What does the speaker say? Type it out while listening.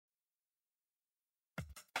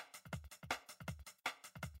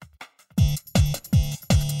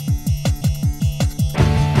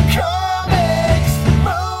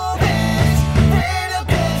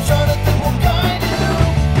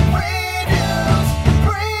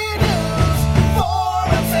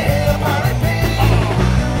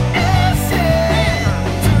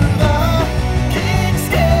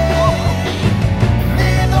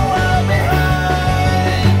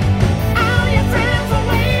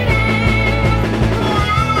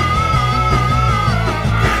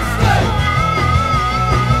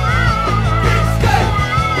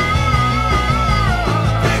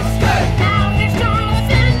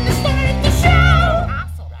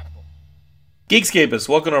Geekscapists,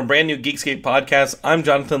 welcome to our brand new Geekscape podcast. I'm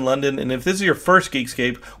Jonathan London, and if this is your first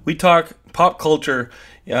Geekscape, we talk pop culture,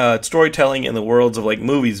 storytelling in the worlds of like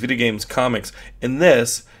movies, video games, comics, and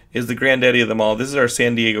this is the granddaddy of them all. This is our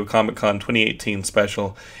San Diego Comic-Con 2018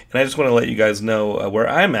 special, and I just want to let you guys know where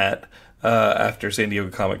I'm at after San Diego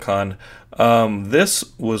Comic-Con.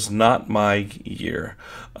 This was not my year.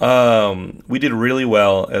 We did really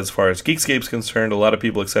well as far as Geekscape's concerned. A lot of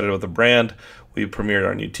people excited about the brand. We premiered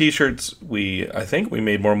our new t-shirts. I think we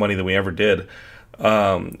made more money than we ever did.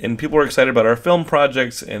 And people were excited about our film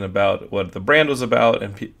projects and about what the brand was about.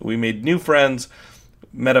 And we made new friends,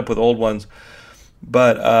 met up with old ones.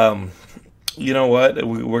 But you know what?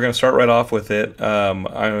 We're going to start right off with it.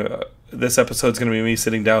 This episode is going to be me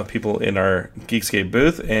sitting down with people in our Geekscape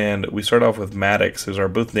booth. And we start off with Maddox, who's our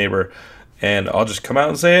booth neighbor. And I'll just come out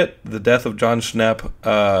and say it. The death of John Schnepp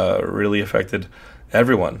really affected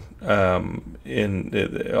everyone. Our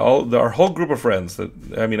whole group of friends.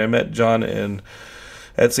 I met John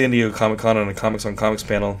at San Diego Comic-Con on a Comics on Comics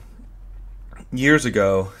panel years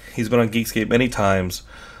ago. He's been on Geekscape many times.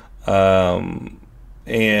 And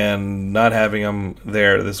not having him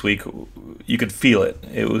there this week, you could feel it.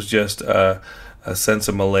 It was just a sense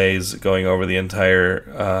of malaise going over the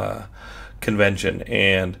entire convention.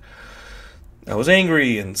 And I was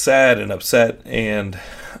angry and sad and upset, and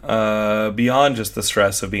beyond just the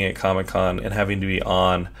stress of being at Comic-Con and having to be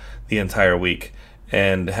on the entire week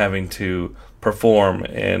and having to perform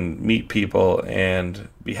and meet people and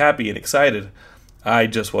be happy and excited, I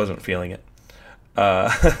just wasn't feeling it.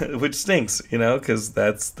 Which stinks, because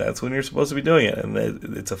that's when you're supposed to be doing it, and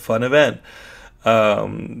it's a fun event.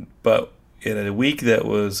 But in a week that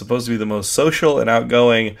was supposed to be the most social and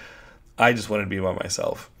outgoing, I just wanted to be by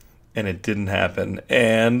myself. And it didn't happen.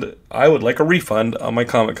 And I would like a refund on my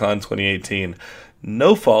Comic-Con 2018.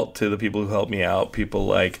 No fault to the people who helped me out. People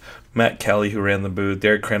like Matt Kelly, who ran the booth,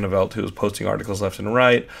 Derek Cranevelt, who was posting articles left and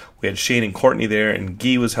right. We had Shane and Courtney there, and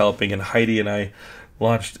Guy was helping, and Heidi and I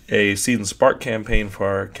launched a Season Spark campaign for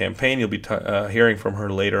our campaign. You'll be hearing from her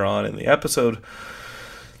later on in the episode.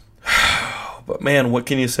 But man, what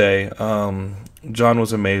can you say? John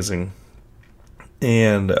was amazing.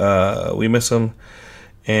 And we miss him.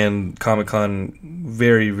 And Comic-Con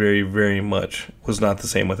very, very, very much was not the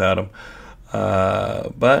same without him.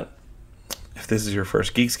 But if this is your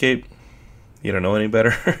first Geekscape, you don't know any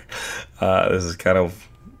better. This is kind of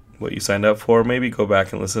what you signed up for. Maybe go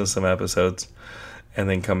back and listen to some episodes and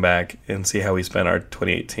then come back and see how we spent our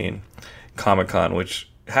 2018 Comic-Con, which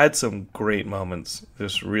had some great moments.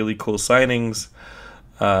 Just really cool signings.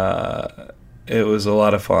 It was a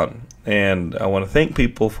lot of fun. And I want to thank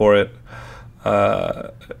people for it.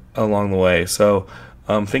 Along the way. So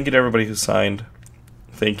thank you to everybody who signed.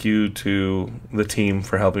 Thank you to the team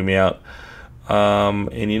for helping me out.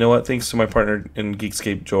 And you know what? Thanks to my partner in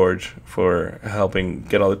Geekscape, George, for helping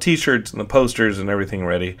get all the t-shirts and the posters and everything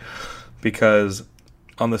ready. Because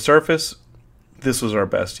on the surface, this was our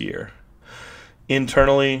best year.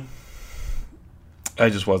 Internally, I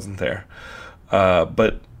just wasn't there.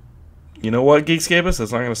 But you know what, Geekscapists?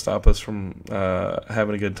 That's not going to stop us from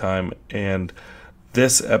having a good time. And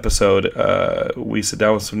this episode, we sit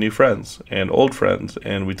down with some new friends and old friends,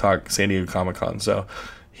 and we talk San Diego Comic-Con. So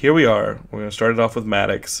here we are. We're going to start it off with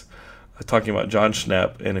Maddox, talking about John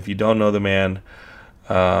Schnepp. And if you don't know the man,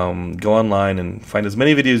 go online and find as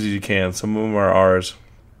many videos as you can. Some of them are ours.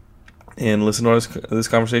 And listen to this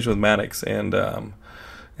conversation with Maddox and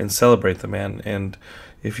celebrate the man. And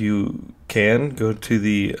if you can, go to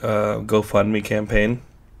the GoFundMe campaign.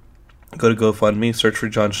 Go to GoFundMe, search for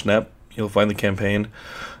John Schnepp. You'll find the campaign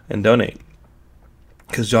and donate.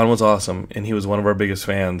 Because John was awesome, and he was one of our biggest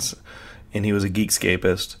fans, and he was a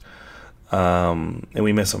Geekscapist, and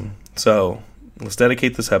we miss him. So let's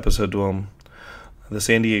dedicate this episode to him. The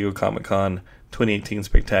San Diego Comic-Con 2018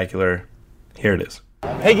 Spectacular. Here it is.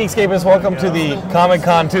 Hey Geekscapists, welcome to the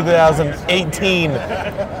Comic-Con 2018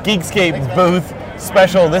 Geekscape booth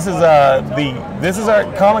special. This is our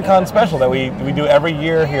Comic-Con special that we do every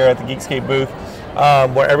year here at the Geekscape booth,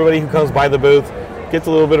 where everybody who comes by the booth gets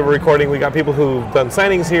a little bit of a recording. We got people who've done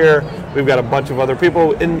signings here. We've got a bunch of other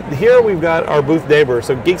people. And here we've got our booth neighbor.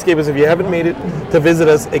 So Geekscapists, if you haven't made it to visit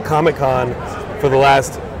us at Comic-Con for the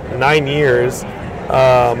last 9 years,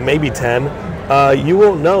 maybe 10, you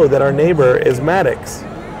won't know that our neighbor is Maddox,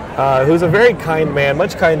 who's a very kind man,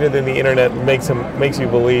 much kinder than the internet makes you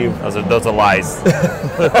believe. Those are lies.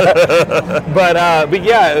 But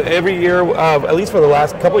yeah, every year, at least for the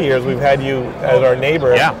last couple of years, we've had you as our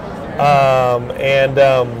neighbor. Yeah.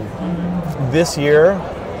 This year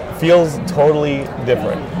feels totally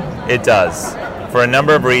different. It does, for a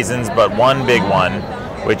number of reasons, but one big one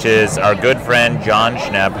which is our good friend John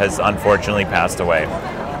Schnepp has unfortunately passed away.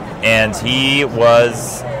 And he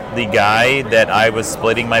was the guy that I was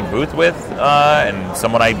splitting my booth with, and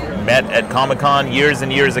someone I met at Comic-Con years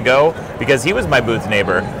and years ago, because he was my booth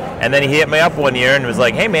neighbor. And then he hit me up one year and was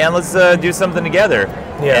like, hey man, let's do something together.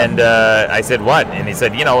 Yeah. And I said, what? And he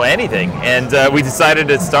said, anything. And we decided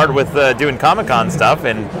to start with doing Comic-Con stuff,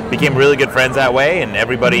 and became really good friends that way. And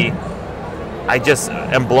everybody, I just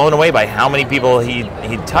am blown away by how many people he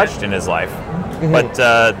touched in his life. Mm-hmm. But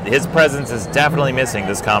his presence is definitely missing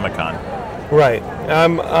this Comic-Con. Right. I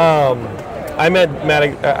met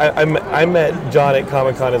John at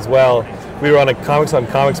Comic-Con as well. We were on a Comics on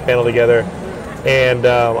Comics panel together, and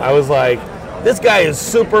I was like, this guy is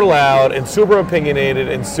super loud and super opinionated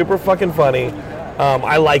and super fucking funny.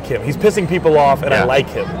 I like him. He's pissing people off, and I like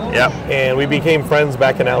him. Yeah. And we became friends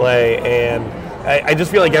back in LA, and I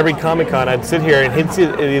just feel like every Comic-Con I'd sit here and he'd sit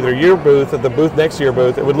at either your booth or the booth next to your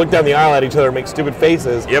booth, and would look down the aisle at each other and make stupid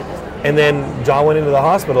faces. Yep. And then John went into the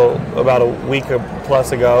hospital about a week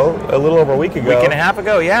plus ago, a little over a week ago. Week and a half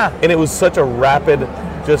ago, yeah. And it was such a rapid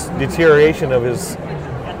just deterioration of his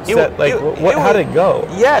set. How did it go?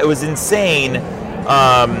 Yeah, it was insane.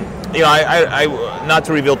 I not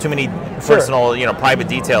to reveal too many personal, private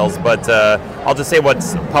details, but I'll just say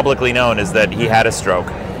what's publicly known is that he had a stroke.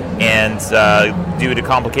 And due to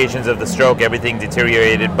complications of the stroke, everything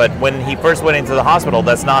deteriorated. But when he first went into the hospital,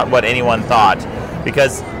 that's not what anyone thought.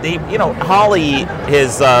 Because Holly,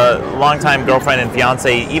 his longtime girlfriend and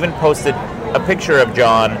fiance, even posted a picture of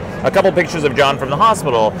John, a couple pictures of John from the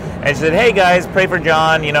hospital, and she said, "Hey guys, pray for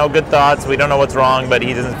John. Good thoughts. We don't know what's wrong, but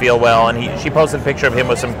he doesn't feel well." And she posted a picture of him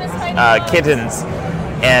with some kittens,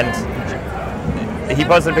 and he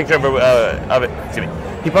posted a picture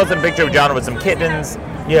He posted a picture of John with some kittens.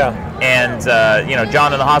 Yeah. And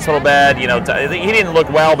John in the hospital bed. He didn't look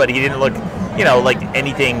well, but he didn't look, like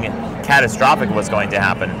anything catastrophic was going to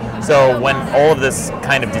happen. So when all of this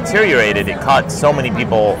kind of deteriorated, it caught so many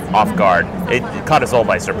people off guard. It caught us all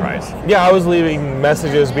by surprise. Yeah, I was leaving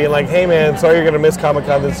messages being like, hey man, sorry you're going to miss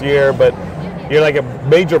Comic-Con this year, but you're like a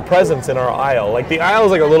major presence in our aisle. Like the aisle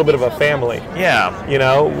is like a little bit of a family. Yeah.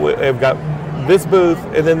 We've got this booth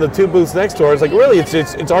and then the two booths next door. It's like really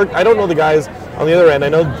it's our, I don't know the guys on the other end. I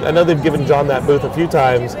know they've given John that booth a few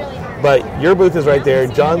times, but your booth is right there.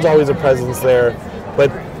 John's always a presence there.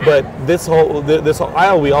 But this whole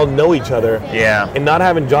aisle, we all know each other. Yeah. And not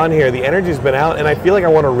having John here, the energy's been out, and I feel like I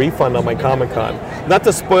want a refund on my Comic-Con. Not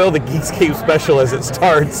to spoil the Geekscape special as it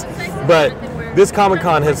starts, but this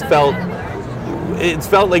Comic-Con has felt. It's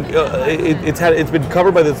felt like it's been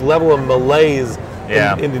covered by this level of malaise.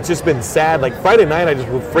 Yeah. And it's just been sad. Like Friday night, I just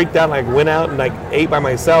freaked out and I went out and ate by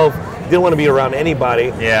myself. Didn't want to be around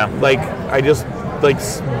anybody. Yeah. Like I just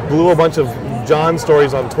blew a bunch of John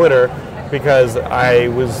stories on Twitter, because I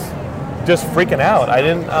was just freaking out.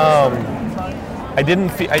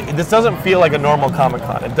 This doesn't feel like a normal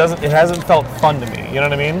Comic-Con. It hasn't felt fun to me. You know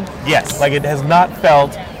what I mean? Yes. Like it has not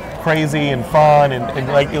felt crazy and fun and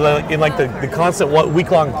like the constant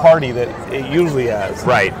week-long party that it usually has.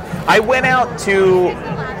 Right. I went out to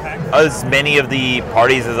as many of the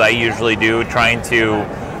parties as I usually do, trying to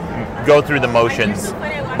go through the motions,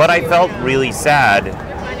 but I felt really sad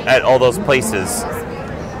at all those places.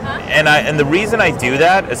 And the reason I do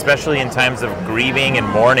that, especially in times of grieving and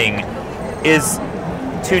mourning, is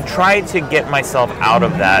to try to get myself out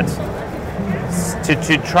of that,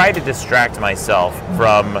 to try to distract myself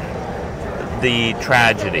from the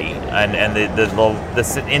tragedy and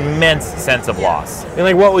the immense sense of loss. And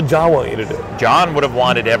like, what would John want you to do? John would have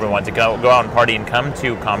wanted everyone to go out and party and come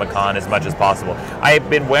to Comic-Con as much as possible. I've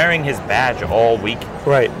been wearing his badge all week.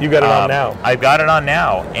 Right, you got it on now. I've got it on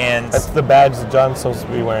now, and that's the badge that John's supposed to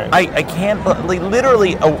be wearing. I can't,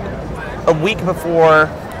 literally a week before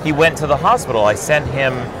he went to the hospital, I sent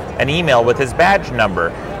him an email with his badge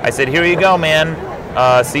number. I said, here you go, man.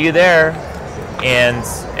 See you there. And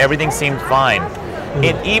everything seemed fine.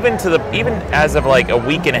 And even as of like a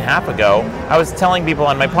week and a half ago, I was telling people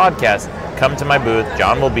on my podcast, come to my booth,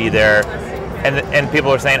 John will be there. And people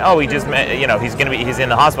are saying, oh, he's in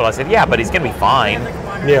the hospital. I said, yeah, but he's gonna be fine.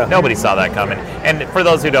 Yeah. Nobody saw that coming. And for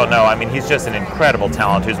those who don't know, I mean, he's just an incredible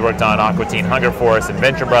talent who's worked on Aqua Teen Hunger Force and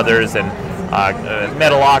Venture Brothers and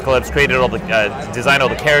Metalocalypse, designed all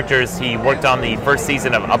the characters. He worked on the first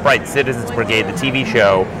season of Upright Citizens Brigade, the TV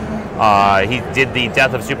show. He did the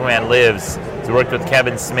Death of Superman Lives. He's worked with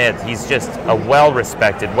Kevin Smith. He's just a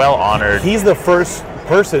well-respected, well-honored. He's the first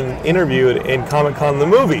person interviewed in Comic-Con the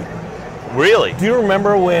movie. Really? Do you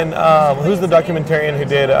remember when, who's the documentarian who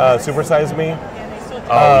did Super Size Me?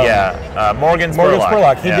 Morgan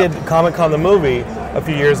Spurlock. He did Comic-Con the movie, a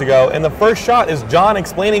few years ago, and the first shot is John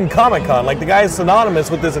explaining Comic-Con. Like, the guy is synonymous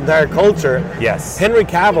with this entire culture. Yes. Henry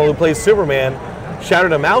Cavill, who plays Superman,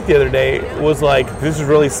 shouted him out the other day, was like, this is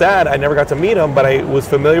really sad. I never got to meet him, but I was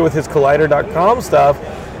familiar with his Collider.com stuff,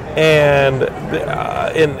 and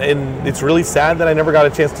it's really sad that I never got a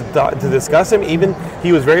chance to discuss him. Even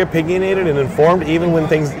he was very opinionated and informed, even when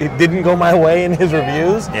things didn't go my way in his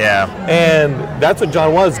reviews. Yeah. And that's what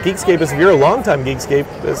John was. Geekscape, if you're a longtime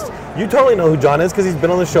Geekscapeist, you totally know who John is because he's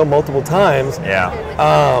been on the show multiple times. Yeah.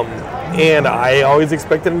 And I always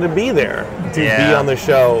expected him to be there, to be on the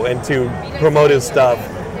show and to promote his stuff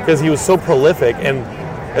because he was so prolific. And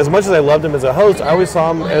as much as I loved him as a host, I always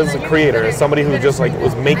saw him as a creator, as somebody who just like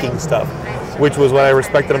was making stuff, which was what I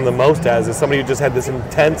respected him the most as somebody who just had this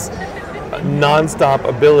intense, non-stop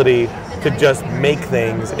ability to just make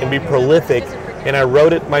things and be prolific. And I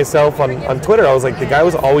wrote it myself on Twitter. I was like, the guy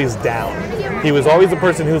was always down. He was always the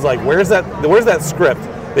person who's like, where's that script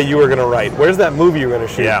that you were going to write? Where's that movie you were going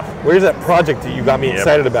to shoot? Yeah. Where's that project that you got me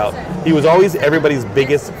excited about? He was always everybody's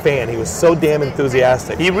biggest fan. He was so damn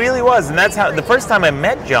enthusiastic. He really was, and that's how the first time I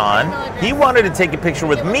met John, he wanted to take a picture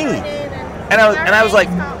with me. And I was like,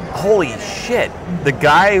 holy shit, the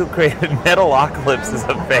guy who created Metalocalypse is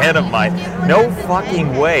a fan of mine. No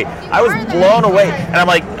fucking way. I was blown away. And I'm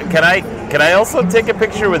like, can I also take a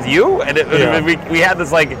picture with you? And we had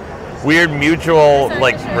this like weird mutual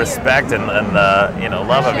like respect and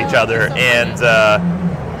love of each other,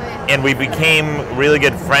 and we became really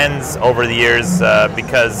good friends over the years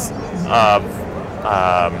because of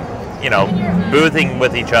boothing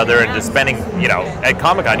with each other and just spending, at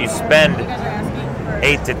Comic-Con you spend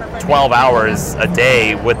 8 to 12 hours a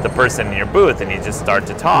day with the person in your booth, and you just start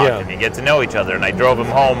to talk and you get to know each other. And I drove him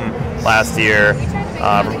home last year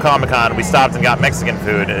from Comic-Con. We stopped and got Mexican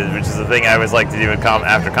food, which is the thing I always like to do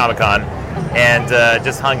after Comic-Con, and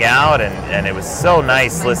just hung out, and it was so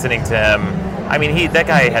nice listening to him. I mean, that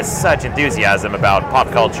guy has such enthusiasm about pop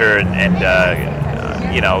culture and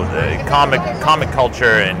comic culture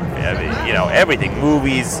and everything,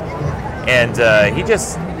 movies, and he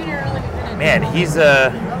just, man, he's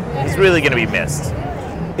really going to be missed.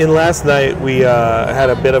 And last night we had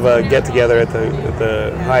a bit of a get together at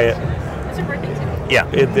the Hyatt. Yeah.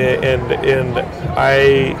 And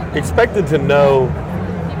I expected to know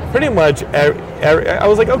pretty much. I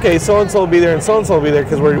was like, okay, so and so will be there, and so will be there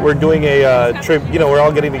because we're doing a trip. We're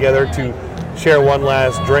all getting together to share one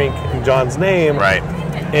last drink in John's name, right?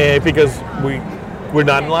 And because we're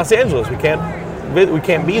not in Los Angeles, we can't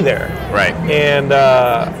be there, right? And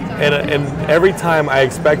every time I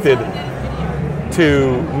expected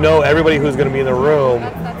to know everybody who's going to be in the room,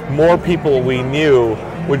 more people we knew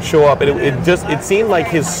would show up, and it seemed like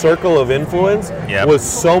his circle of influence was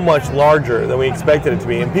so much larger than we expected it to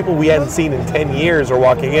be, and people we hadn't seen in 10 years are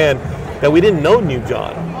walking in that we didn't know knew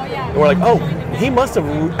John, and we're like, oh, he must have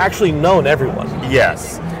actually known everyone.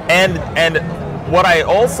 Yes, and what I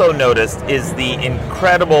also noticed is the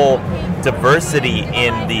incredible diversity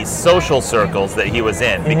in the social circles that he was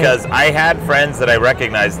in, because I had friends that I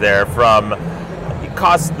recognized there from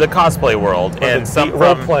the cosplay world, and some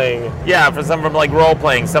role playing. Yeah, for some from like role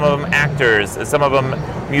playing, some of them actors, some of them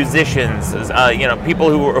musicians, people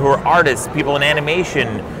who are artists, people in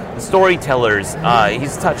animation, storytellers.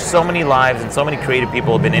 He's touched so many lives, and so many creative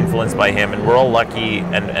people have been influenced by him, and we're all lucky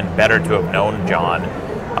and better to have known John.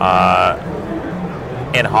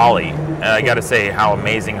 And Holly. And I got to say how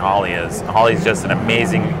amazing Holly is. Holly's just an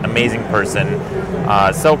amazing, amazing person.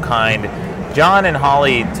 So kind. John and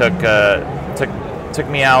Holly took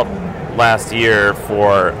me out last year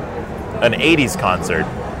for an 80s concert,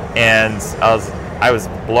 and I was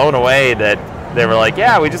blown away that they were like,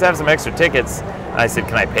 yeah, we just have some extra tickets. And I said,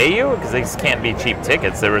 can I pay you? Because these can't be cheap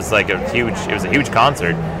tickets. There was like it was a huge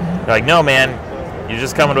concert. They're like, no, man, you're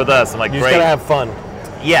just coming with us. I'm like, you great. You just gotta have fun.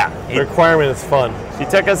 Yeah. The requirement is fun. He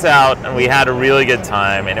took us out, and we had a really good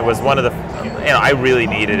time, and it was one of the, I really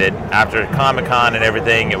needed it after Comic-Con and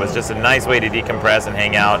everything. It was just a nice way to decompress and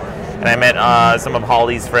hang out. And I met some of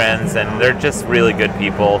Holly's friends, and they're just really good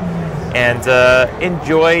people, and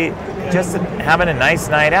enjoy just having a nice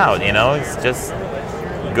night out. It's just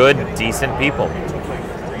good, decent people.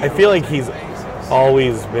 I feel like he's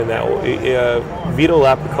always been that way. Vito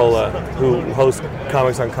Lapicola, who hosts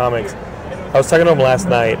Comics on Comics, I was talking to him last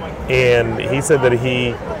night, and he said that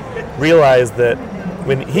he realized that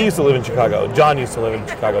when he used to live in Chicago, John used to live in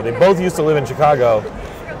Chicago. They both used to live in Chicago,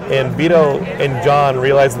 and Vito and John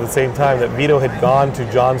realized at the same time that Vito had gone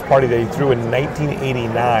to John's party that he threw in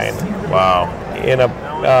 1989. Wow.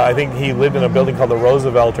 I think he lived in a building called the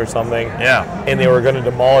Roosevelt or something. Yeah. And they were going to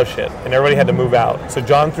demolish it, and everybody had to move out. So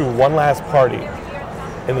John threw one last party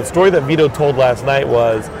And the story that Vito told last night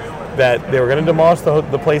was that they were going to demolish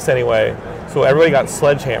the place anyway, so everybody got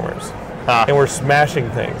sledgehammers and were smashing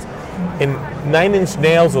things. And Nine Inch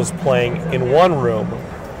Nails was playing in one room,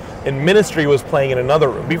 and Ministry was playing in another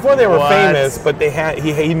room. Before they were famous, but they had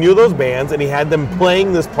he knew those bands, and he had them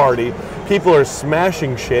playing this party. People are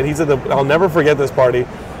smashing shit. He said, I'll never forget this party.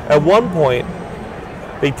 At one point,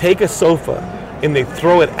 they take a sofa and they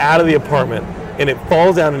throw it out of the apartment, and it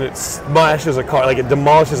falls down and it smashes a car, like it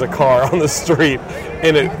demolishes a car on the street,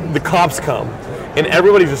 and the cops come, and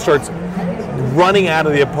everybody just starts running out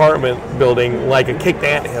of the apartment building like a kicked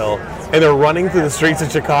anthill, and they're running through the streets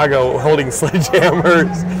of Chicago holding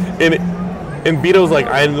sledgehammers, and Vito's like,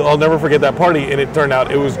 I'll never forget that party, and it turned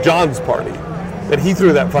out it was John's party, that he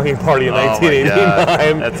threw that fucking party in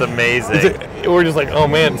 1989. That's amazing. We're just like, oh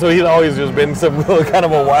man, so he's always just been some kind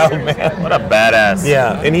of a wild man. What a badass.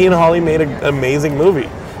 Yeah, and he and Holly made an amazing movie.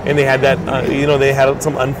 And they had that, they had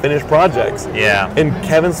some unfinished projects. Yeah. And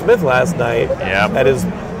Kevin Smith last night at his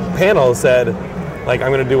panel said, like,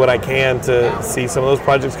 I'm going to do what I can to see some of those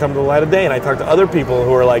projects come to the light of day. And I talked to other people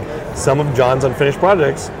who are like, some of John's unfinished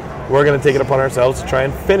projects, we're going to take it upon ourselves to try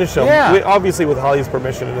and finish them. Yeah. Obviously with Holly's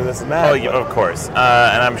permission and this and that. Oh, yeah, of course. And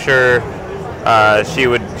I'm sure she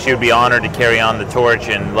would be honored to carry on the torch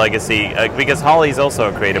and legacy, because Holly's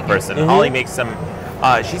also a creative person. Mm-hmm. Holly makes some...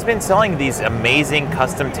 she's been selling these amazing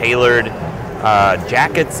custom-tailored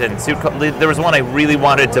jackets and suit. There was one I really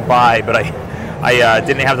wanted to buy, but I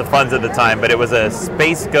didn't have the funds at the time. But it was a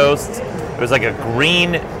Space Ghost. It was like a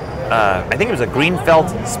green, I think it was a green felt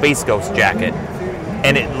Space Ghost jacket,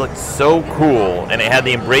 and it looked so cool. And it had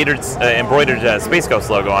the embroidered Space Ghost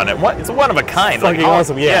logo on it. It's one of a kind. It's fucking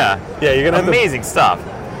awesome. Yeah. You're gonna have amazing stuff.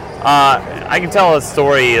 I can tell a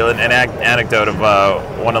story, an anecdote of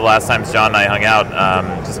one of the last times John and I hung out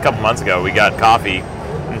just a couple months ago. We got coffee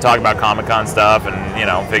and talked about Comic-Con stuff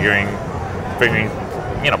and, figuring,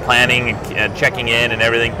 planning and checking in and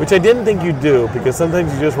everything. Which I didn't think you'd do, because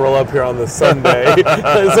sometimes you just roll up here on the Sunday.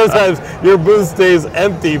 Sometimes your booth stays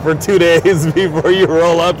empty for 2 days before you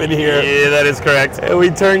roll up in here. Yeah, that is correct. And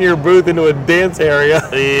we turn your booth into a dance area.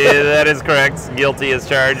 Yeah, that is correct. Guilty as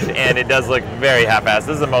charged, and it does look very half-assed.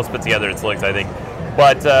 This is the most put together it's looked, I think.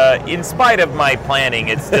 But in spite of my planning,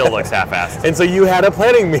 it still looks half-assed. And so you had a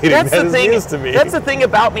planning meeting. That's the thing. News to me. That's the thing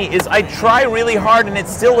about me, is I try really hard and it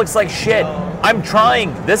still looks like shit. I'm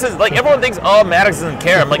trying. This is like, everyone thinks, oh, Maddox doesn't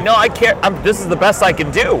care. I'm like, no, I care. This is the best I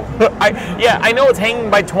can do. I know it's hanging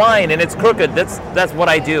by twine and it's crooked. That's what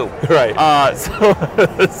I do. Right.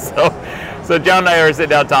 So John and I are sitting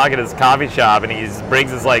down talking at his coffee shop, and he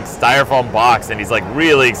brings this like styrofoam box, and he's like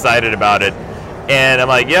really excited about it. And I'm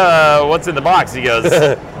like, yeah, what's in the box? He goes,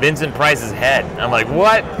 Vincent Price's head. I'm like,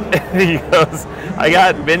 what? He goes, I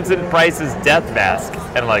got Vincent Price's death mask.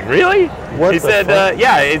 And I'm like, really? What he said,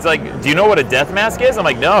 yeah. It's like, do you know what a death mask is? I'm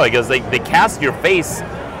like, no. He goes, they cast your face.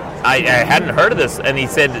 I hadn't heard of this. And he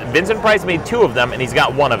said, Vincent Price made 2 of them, and he's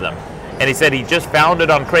got 1 of them. And he said he just found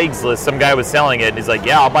it on Craigslist. Some guy was selling it, and he's like,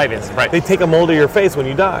 yeah, I'll buy Vincent Price. They take a mold of your face when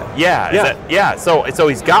you die. Yeah. So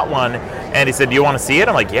he's got one, and he said, do you want to see it?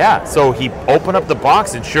 I'm like, yeah. So he opened up the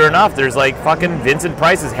box, and sure enough, there's like fucking Vincent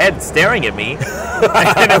Price's head staring at me.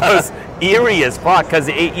 And it was eerie as fuck, because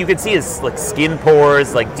you could see his like skin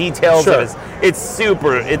pores, like details of his. It's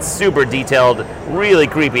super detailed, really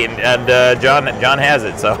creepy, and John has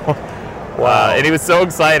it, so. Wow. And he was so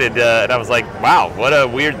excited, and I was like, wow, what a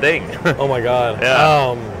weird thing. Oh my God.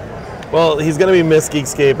 Yeah. Well, he's going to be missed,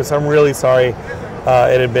 Geekscape, so I'm really sorry.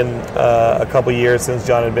 It had been a couple years since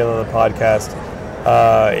John had been on the podcast.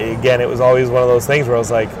 Again, it was always one of those things where I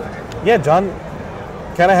was like, yeah, John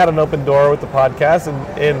kind of had an open door with the podcast,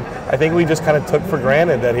 and I think we just kind of took for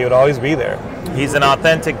granted that he would always be there. He's an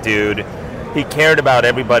authentic dude. He cared about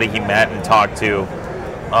everybody he met and talked to.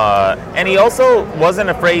 And he also wasn't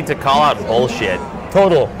afraid to call out bullshit.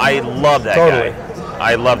 Total. I love that guy.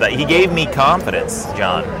 I love that. He gave me confidence,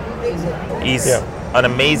 John. He's an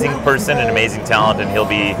amazing person, an amazing talent, and he'll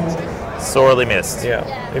be sorely missed.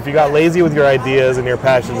 Yeah. If you got lazy with your ideas and your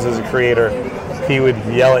passions as a creator, he would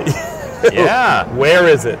yell at you. Yeah. Where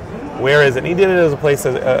is it? Where is it? And he did it as a place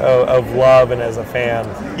of love and as a fan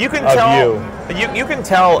you can of tell, you. You can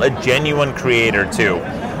tell a genuine creator, too,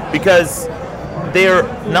 because they're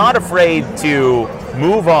not afraid to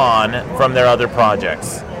move on from their other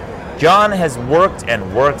projects. John has worked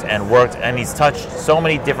and worked and worked, and he's touched so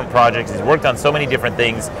many different projects. He's worked on so many different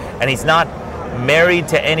things, and he's not married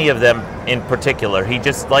to any of them in particular. He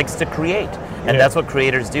just likes to create, and that's what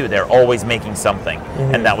creators do. They're always making something,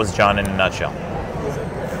 and that was John in a nutshell.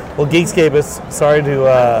 Well, Geekscape is sorry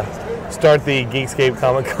to start the Geekscape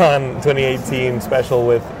Comic-Con 2018 special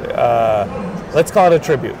with let's call it a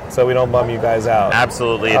tribute, so we don't bum you guys out.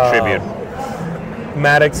 Absolutely a tribute.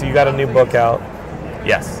 Maddox, you got a new book out.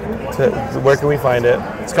 Yes. Where can we find it?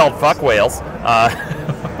 It's called Fuck Whales.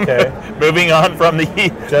 Okay. Moving on from the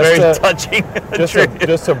touching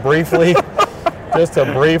just to briefly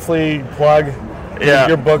plug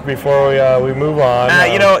your book before we move on.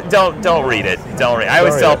 Don't read it. Don't read it. I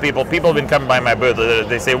always tell people have been coming by my booth.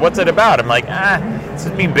 They say, "What's it about?" I'm like, it's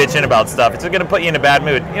just me bitching about stuff. It's going to put you in a bad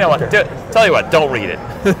mood. You know what? Tell you what, don't read it.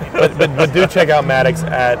 but do check out Maddox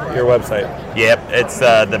at your website. Yep, it's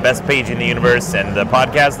the best page in the universe, and the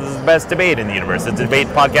podcast is the best debate in the universe. It's a debate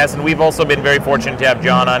podcast, and we've also been very fortunate to have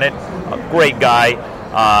John on it. A great guy,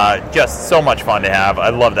 just so much fun to have. I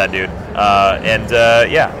love that dude.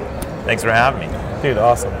 Thanks for having me. Dude,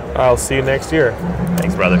 awesome. I'll see you next year.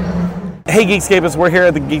 Thanks, brother. Hey, Geekscapists, we're here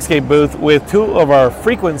at the Geekscape booth with two of our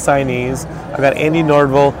frequent signees. I've got Andy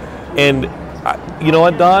Nordville, and you know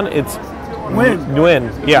what, Don? It's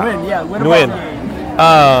Nguyen. Yeah. Nguyen.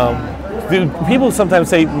 Dude, people sometimes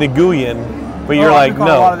say Nguyen, but you're like,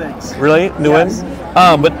 no. Really? Nguyen? Yes.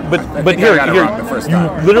 But here,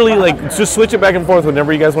 literally, like, just switch it back and forth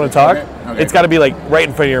whenever you guys want to talk. Okay. It's got to be, like, right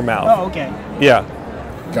in front of your mouth. Oh, okay. Yeah.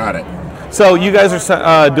 Got it. So you guys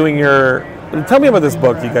are doing your... Tell me about this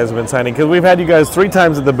book you guys have been signing, because we've had you guys 3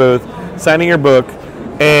 times at the booth signing your book,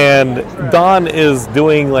 and Don is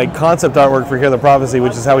doing like concept artwork for Hear the Prophecy,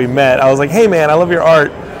 which is how we met. I was like, hey man, I love your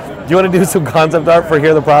art. Do you want to do some concept art for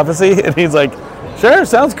Hear the Prophecy? And he's like, sure,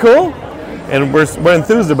 sounds cool. And we're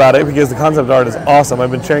enthused about it because the concept art is awesome.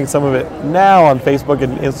 I've been sharing some of it now on Facebook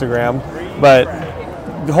and Instagram, but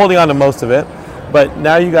holding on to most of it. But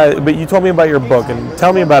now you told me about your book, and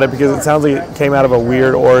tell me about it because it sounds like it came out of a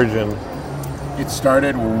weird origin. It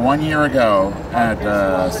started 1 year ago at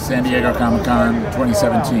San Diego Comic-Con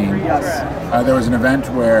 2017. Yes. There was an event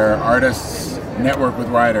where artists network with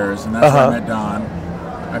writers, and that's where I met Don.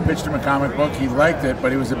 I pitched him a comic book. He liked it,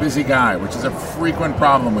 but he was a busy guy, which is a frequent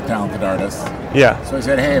problem with talented artists. Yeah. So I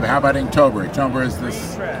said, hey, how about Inktober? Inktober is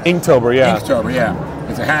this... Inktober, yeah. Inktober, yeah.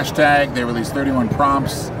 It's a hashtag. They release 31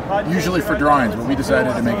 prompts, usually for drawings, but we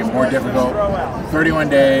decided to make it more difficult. 31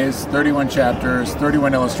 days, 31 chapters,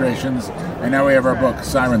 31 illustrations, and now we have our book,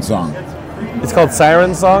 Siren Song. It's called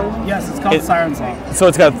Siren Song? Yes, it's called Siren Song. So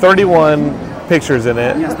it's got 31 pictures in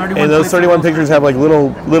it. Yes, 31 and those 31 pictures have like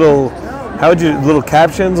little little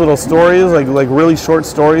captions, little stories, like really short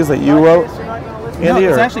stories that you wrote? Andy,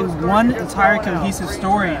 it's actually one entire cohesive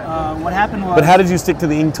story. What happened was... But how did you stick to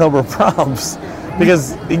the Inktober prompts?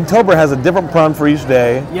 Because Inktober has a different prompt for each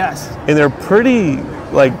day. Yes. And they're pretty,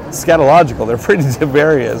 like, scatological. They're pretty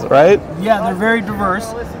various, right? Yeah, they're very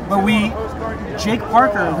diverse. But Jake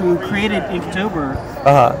Parker, who created Inktober,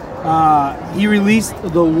 he released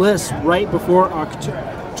the list right before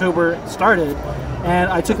October started.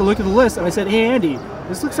 And I took a look at the list and I said, hey, Andy,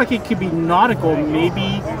 this looks like it could be nautical,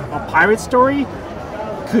 maybe a pirate story.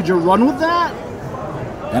 Could you run with that?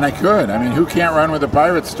 And I could. I mean, who can't run with a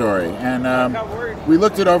pirate story? And we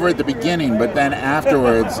looked it over at the beginning, but then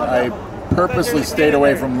afterwards, I purposely stayed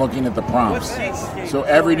away from looking at the prompts. So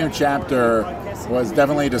every new chapter was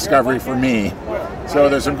definitely a discovery for me. So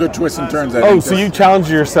there's some good twists and turns. So you challenged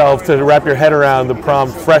yourself to wrap your head around the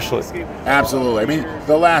prompt freshly. Absolutely. I mean,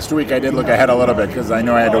 the last week I did look ahead a little bit because I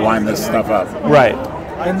know I had to wind this stuff up. Right.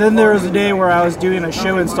 And then there was a day where I was doing a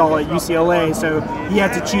show install at UCLA, so he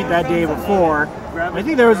had to cheat that day before. I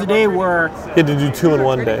think there was a day where... He had to do 2 in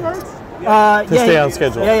one day. To stay on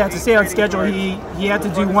schedule. Yeah, to stay on schedule. He had to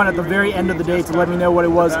do one at the very end of the day to let me know what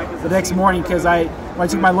it was the next morning, because when I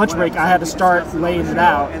took my lunch break, I had to start laying it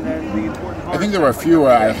out. I think there were a few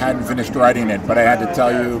I hadn't finished writing it, but I had to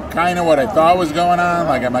tell you kind of what I thought was going on.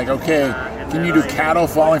 I'm like, okay, can you do cattle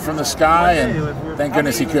falling from the sky? And thank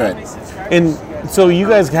goodness he could. And so you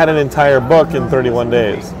guys had an entire book in 31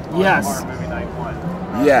 days. Yes.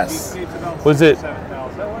 Yes. Was it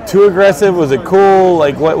too aggressive? Was it cool?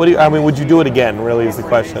 Like, what do you? I mean, would you do it again? Really, is the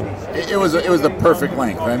question. It was the perfect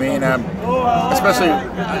length. I mean, especially,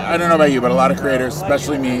 I don't know about you, but a lot of creators,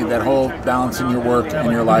 especially me, that whole balancing your work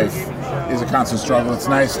and your life is a constant struggle. It's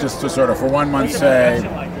nice just to sort of, for 1 month, say,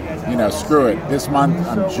 screw it. This month,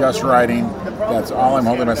 I'm just writing. That's all I'm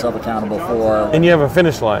holding myself accountable for. And you have a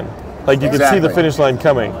finish line. Like, you can see the finish line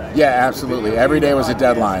coming. Yeah, absolutely. Every day was a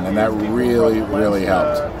deadline, and that really, really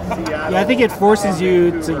helped. Yeah, I think it forces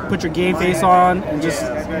you to put your game face on and just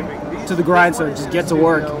to the grind, so just get to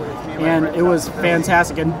work. And it was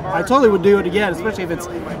fantastic. And I totally would do it again, especially if it's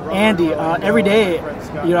Andy. Every day,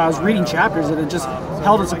 I was reading chapters, and it just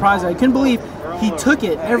held a surprise. I couldn't believe he took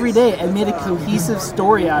it every day and made a cohesive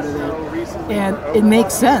story out of it. And it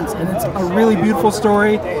makes sense, and it's a really beautiful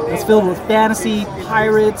story. It's filled with fantasy,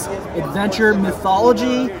 pirates, adventure,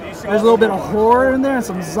 mythology. There's a little bit of horror in there and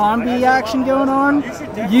some zombie action going on.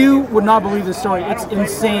 You would not believe this story. It's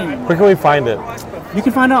insane. Where can we find it? You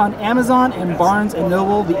can find it on Amazon and Barnes &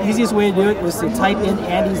 Noble. The easiest way to do it is to type in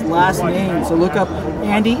Andy's last name. So look up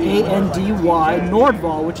Andy, A-N-D-Y,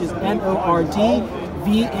 Nordvall, which is Nordvall.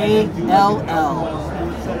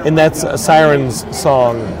 And that's a Siren's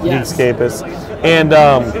song, Yes. Geekscape. And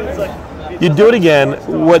you do it again.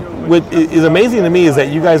 What is amazing to me is that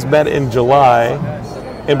you guys met in July,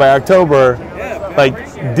 and by October, like,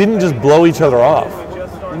 didn't just blow each other off.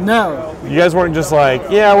 No. You guys weren't just like,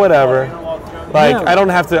 yeah, whatever. Like, No. I don't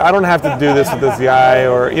have to do this with this guy,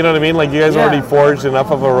 or you know what I mean? Like, you guys already forged enough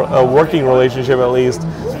of a working relationship, at least,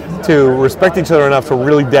 to respect each other enough to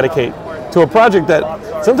really dedicate to a project that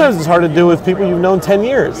sometimes it's hard to do with people you've known 10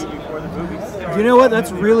 years. You know what?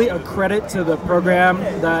 That's really a credit to the program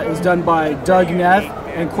that is done by Doug Neff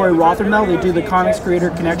and Corey Rothermel. They do the Comics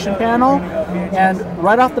Creator Connection panel. And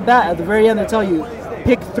right off the bat, at the very end, they tell you,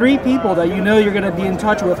 pick 3 people that you know you're going to be in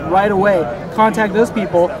touch with right away. Contact those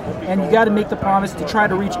people, and you got to make the promise to try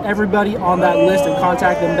to reach everybody on that list and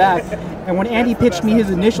contact them back. And when Andy pitched me his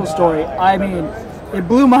initial story, I mean, it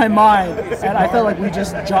blew my mind, and I felt like we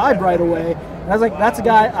just jibed right away. And I was like, that's a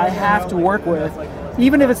guy I have to work with,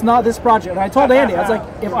 even if it's not this project. And I told Andy, I was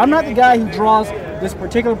like, if I'm not the guy who draws this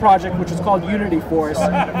particular project, which is called Unity Force,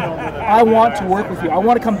 I want to work with you. I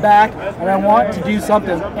want to come back, and I want to do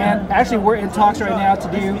something. And actually, we're in talks right now to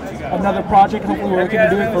do another project. Hopefully, we're looking to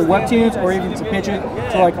do it for Webtoons, or even to pitch it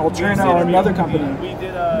to like Alterna or another company.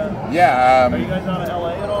 Yeah.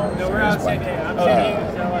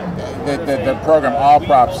 The program, all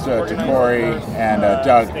props to Corey and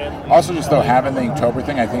Doug. Also, just though having the Inktober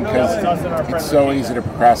thing, I think, because it's so easy to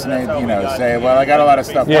procrastinate. You know, say, well, I got a lot of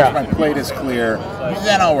stuff. Once my plate is clear,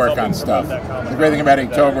 then I'll work on stuff. The great thing about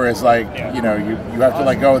Inktober is, like, you know, you have to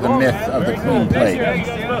let go of the myth of the clean plate.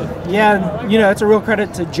 Yeah, you know, it's a real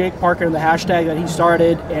credit to Jake Parker and the hashtag that he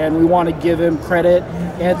started, and we want to give him credit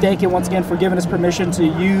and thank him once again for giving us permission to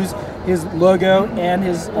use his logo and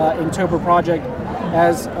his Inktober project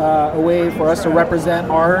as a way for us to represent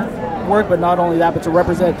our work, but not only that, but to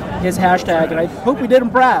represent his hashtag, and I hope we did him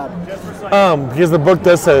proud. Because the book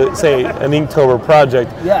does say an Inktober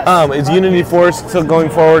project. Yes. Is Unity Force still going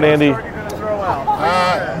forward, Andy?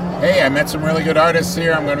 Hey, I met some really good artists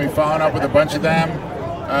here. I'm going to be following up with a bunch of them.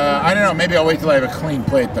 I don't know, maybe I'll wait till I have a clean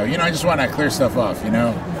plate, though. You know, I just want to clear stuff off, you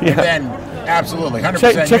know? Yeah. And then, absolutely,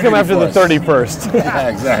 100%. Check him after Force. the 31st. Yeah,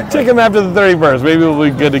 exactly. Check him after the 31st. Maybe we'll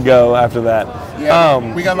be good to go after that.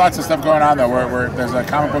 Yeah, we got lots of stuff going on, though. There's a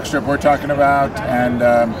comic book strip we're talking about, and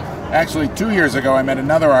actually 2 years ago I met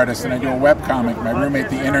another artist, and I do a webcomic, my roommate,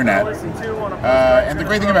 The Internet. And the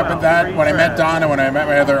great thing about that, when I met Don and when I met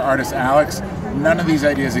my other artist, Alex, none of these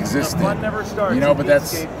ideas existed, you know, but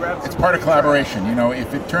it's part of collaboration. You know,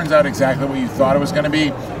 if it turns out exactly what you thought it was going to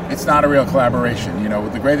be, it's not a real collaboration. You know,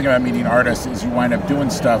 the great thing about meeting artists is you wind up doing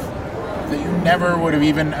stuff that you never would have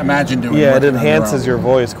even imagined doing. Yeah, it enhances your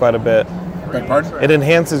voice quite a bit. Beg pardon? It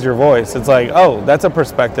enhances your voice. It's like, oh, that's a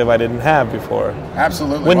perspective I didn't have before.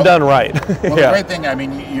 Absolutely. When done right. Well, the great thing, I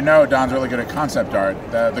mean, you know, Don's really good at concept art.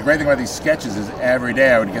 The great thing about these sketches is every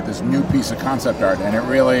day I would get this new piece of concept art, and it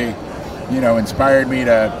really, you know, inspired me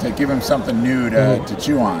to give him something new to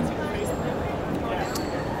chew on.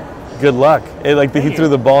 Good luck. He threw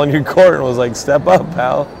the ball in your court and was like, step up,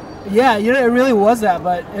 pal. Yeah, you know, it really was that,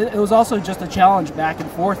 but it was also just a challenge back and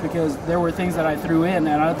forth because there were things that I threw in,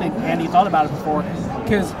 and I don't think Andy thought about it before.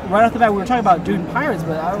 Because right off the bat, we were talking about doing pirates,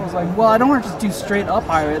 but I was like, well, I don't want to just do straight up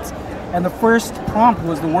pirates. And the first prompt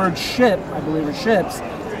was the word ship, I believe, or ships.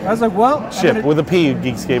 And I was like, well, ship with a P.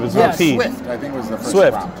 Geekscape is Yes. a P. Swift, I think, was the first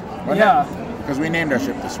Swift. prompt. Wasn't Yeah. it? Because we named our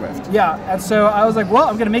ship the Swift. Yeah, and so I was like, well,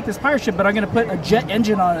 I'm going to make this pirate ship, but I'm going to put a jet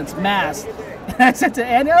engine on its mast. And I said to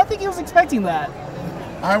Andy, I don't think he was expecting that.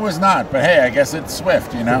 I was not, but hey, I guess it's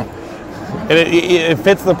Swift, you know? And it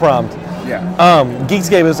fits the prompt. Yeah.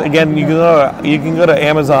 Geekscape is, again, you can go to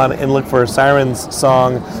Amazon and look for Siren's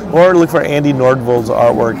song, or look for Andy Nordvall's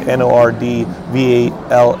artwork, Nordvall.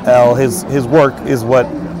 His work is what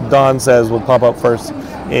Don says will pop up first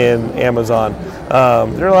in Amazon.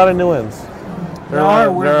 There are a lot of new ones.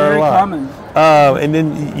 We're very common. And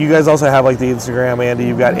then you guys also have like the Instagram, Andy.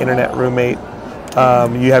 You've got Internet Roommate.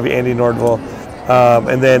 You have Andy Nordvall.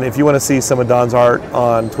 And then if you want to see some of Don's art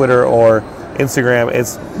on Twitter or Instagram,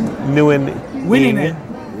 it's Winning it.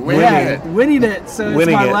 Winning it. Winning it. So it's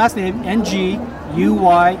Winning my it. last name, NG,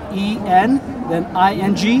 UYEN, then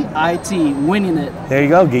INGIT, winning it. There you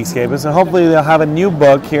go, Geekscapists. And hopefully they'll have a new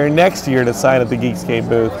book here next year to sign at the Geekscape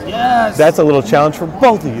booth. Yes. That's a little challenge for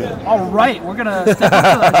both of you. All right, we're going to step up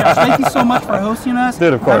to that, Josh. Thank you so much for hosting us.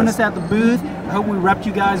 Dude, of course. Having us at the booth. I hope we repped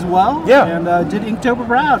you guys well. Yeah. And did Inktober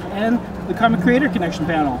proud and the Comic Creator Connection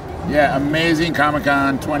panel. Yeah, amazing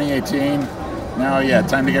Comic-Con 2018. Now,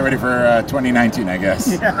 time to get ready for 2019, I guess.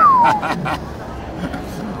 Yeah.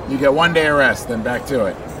 You get 1 day of rest, then back to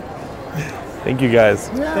it. Thank you, guys.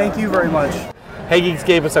 Thank you very much. Hey,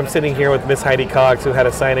 Geekscapists, I'm sitting here with Miss Heidi Cox, who had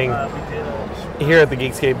a signing here at the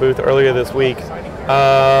Geekscape booth earlier this week.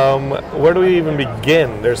 Where do we even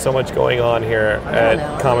begin? There's so much going on here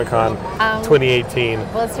at Comic-Con 2018.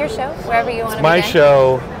 Well, it's your show, wherever you want to My begin.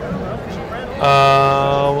 show.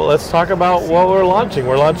 Let's talk about what we're launching.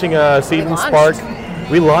 We're launching Seed and Spark.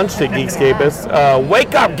 We launched it, Geekscapists.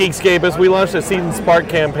 Wake up, Geekscapists! We launched a Seed and Spark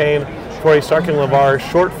campaign for a Stark and LeVar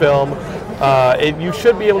short film. You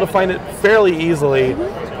should be able to find it fairly easily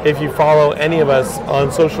if you follow any of us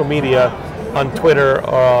on social media, on Twitter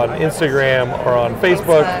or on Instagram or on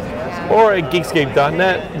Facebook or at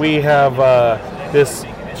Geekscape.net. We have this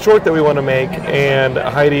short that we want to make, and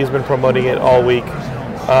Heidi's been promoting it all week.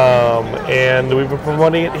 And we've been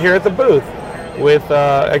promoting it here at the booth with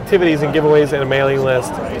activities and giveaways and a mailing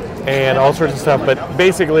list and all sorts of stuff. But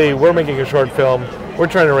basically, we're making a short film. We're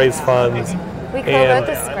trying to raise funds. We co-wrote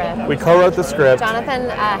the script. We co-wrote the script. Jonathan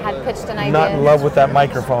had pitched an idea. Not in love with that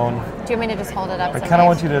microphone. Do you want me to just hold it up? I kind of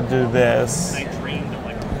want you to do this.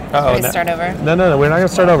 Uh-oh. Can we start over? No, we're not going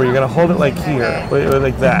to start over. You're going to hold it like here,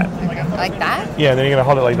 like that. Like that? Yeah, and then you're going to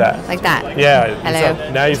hold it like that. Like that? Yeah.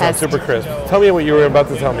 Hello. Now you sound Test. super crisp. Tell me what you were about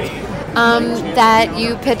to tell me. That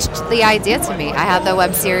you pitched the idea to me. I have the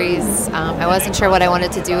web series. I wasn't sure what I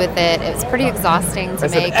wanted to do with it. It was pretty exhausting to I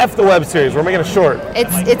make. said, F the web series. We're making a short.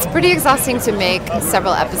 It's pretty exhausting to make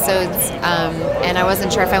several episodes, and I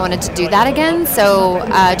wasn't sure if I wanted to do that again. So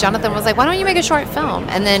Jonathan was like, "Why don't you make a short film?"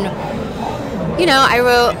 And then, I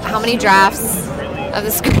wrote how many drafts of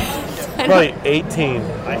the script? Probably 18.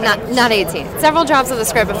 Not 18. Several drafts of the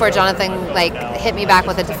script before Jonathan hit me back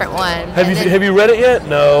with a different one. Have you read it yet?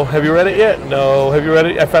 No. Have you read it yet? No. Have you read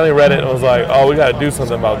it? I finally read it and was like, oh, we got to do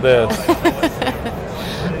something about this.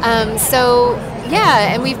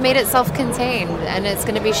 And we've made it self-contained, and it's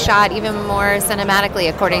going to be shot even more cinematically,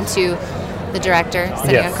 according to the director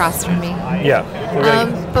sitting across from me. Yeah.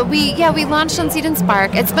 But we launched on Seed and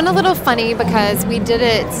Spark. It's been a little funny because we did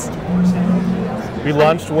it. We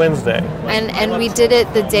launched Wednesday. And we did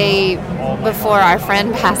it the day before our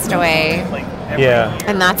friend passed away. Yeah.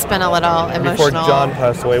 And that's been a little emotional. Before John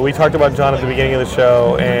passed away. We talked about John at the beginning of the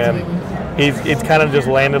show, and it's kind of just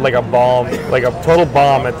landed like a bomb, like a total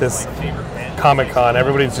bomb at this Comic-Con.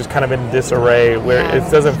 Everybody's just kind of in disarray where it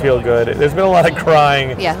doesn't feel good. There's been a lot of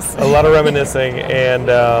crying, yes, a lot of reminiscing, and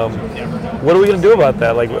what are we going to do about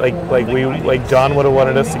that? Like John would have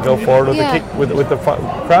wanted us to go forward with the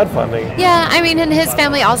crowdfunding. Yeah, I mean, and his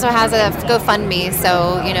family also has a GoFundMe,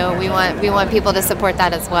 so we want people to support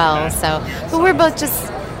that as well. So, but we're both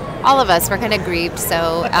just, all of us, we're kind of grieved.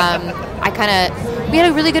 So we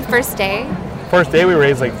had a really good first day. First day we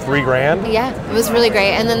raised like $3,000. Yeah, it was really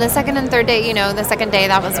great. And then the second and third day, the second day,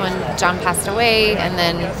 that was when John passed away, and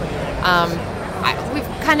then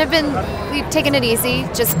we've taken it easy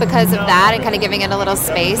just because of that and kind of giving it a little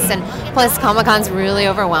space. And plus, Comic-Con's really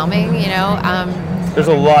overwhelming, There's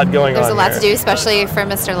a lot going on. There's a lot here. to do, especially for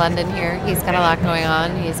Mr. London here. He's got a lot going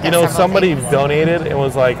on. He's got somebody donated and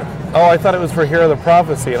was like, "Oh, I thought it was for Hero of the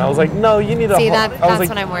Prophecy," and I was like, "No, you need to." See, that's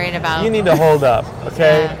what I'm worried about. You need to hold up,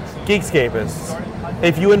 okay? Yeah. Geekscapists,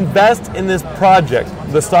 if you invest in this project,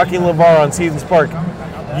 the Stalking LeVar on Seed and Spark,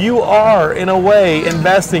 you are, in a way,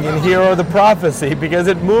 investing in Hero of the Prophecy because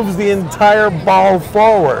it moves the entire ball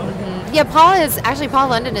forward. Mm-hmm. Yeah, Paul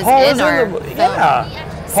London is in our film. Yeah,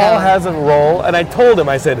 Paul has a role, and I told him,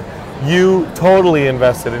 I said, you totally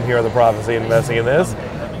invested in Hero of the Prophecy, investing in this.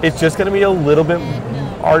 It's just going to be a little bit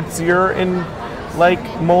artsier and,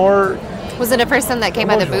 more... Was it a person that came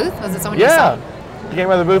by the booth? Was it someone you saw? Yeah. He came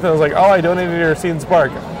by the booth and was like, oh, I donated your Seed and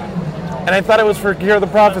Spark. And I thought it was for Hero of the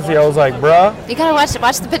Prophecy. I was like, bruh. You gotta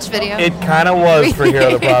watch the pitch video. It kind of was for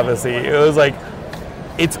Hero of the Prophecy. It was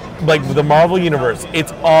it's like the Marvel Universe.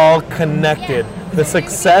 It's all connected. The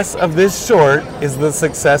success of this short is the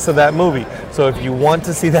success of that movie. So if you want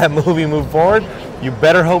to see that movie move forward, you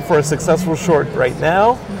better hope for a successful short right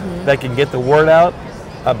now that can get the word out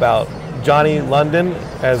about Johnny London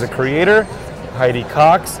as a creator, Heidi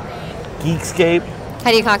Cox, Geekscape.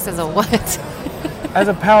 Heidi Cox as a what? As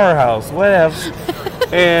a powerhouse, whatevs.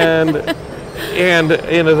 And and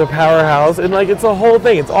as a powerhouse, and like it's a whole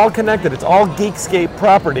thing. It's all connected. It's all Geekscape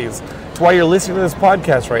properties. It's why you're listening to this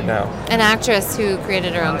podcast right now. An actress who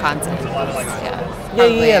created her own content.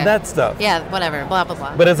 Yeah, that stuff. Yeah, whatever. Blah blah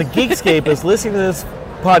blah. But as a Geekscape is listening to this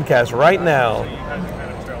podcast right now,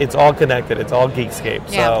 it's all connected. It's all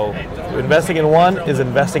Geekscape. Yeah. So investing in one is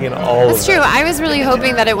investing in all That's of true. them. I was really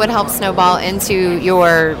hoping that it would help snowball into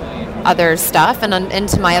your other stuff and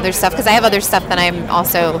into my other stuff, because I have other stuff that I'm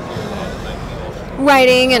also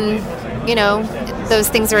writing, and those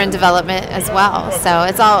things are in development as well. So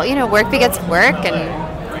it's all work begets work, and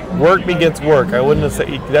Work begets work. I wouldn't have said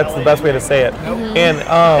that's the best way to say it. Mm-hmm.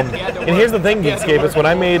 And here's the thing, Geekscape, is when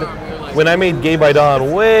I made Gay by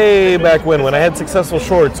Dawn way back when I had successful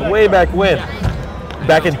shorts way back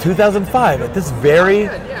in 2005 at this very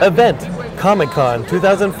event, Comic-Con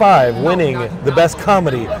 2005, winning the best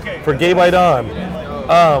comedy for Gay by Dawn.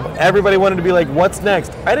 Everybody wanted to be like, what's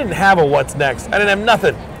next? I didn't have a what's next. I didn't have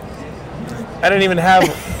nothing. I didn't even have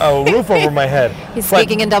a roof over my head. he's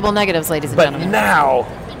speaking in double negatives, ladies and But gentlemen.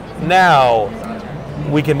 now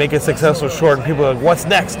we can make a successful short and people are like, what's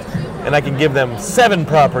next? And I can give them 7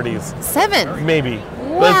 properties. 7? Maybe.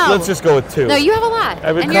 Wow. Let's just go with 2. No, you have a lot. I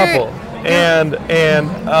have a And couple. And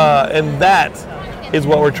that is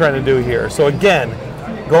what we're trying to do here. So again,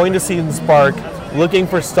 going to Seed and Spark, looking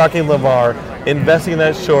for Stalking LeVar, investing in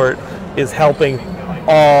that short is helping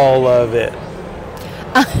all of it.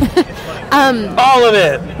 All of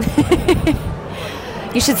it.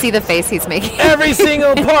 You should see the face he's making. Every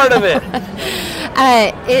single part of it. The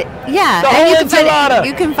whole you enchilada.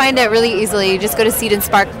 You can find it really easily. You just go to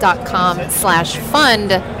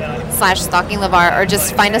seedandspark.com/fund/Stalking LeVar, or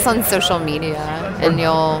just find us on social media, and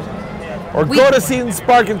Or go to Seed and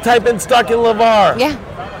Spark and type in Stalking LeVar. Yeah.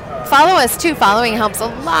 Follow us too. Following helps a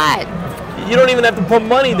lot. You don't even have to put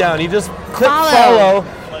money down. You just click follow,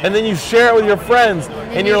 and then you share it with your friends,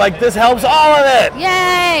 and you're like, this helps all of it.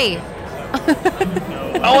 Yay!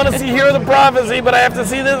 I want to hear the prophecy, but I have to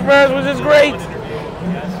see this verse, which is great.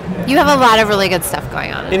 You have a lot of really good stuff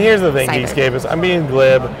going on. And here's the thing, Geekscape, is I'm being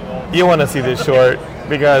glib. You want to see this short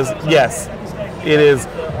because, yes, it is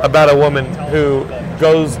about a woman who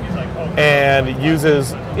goes and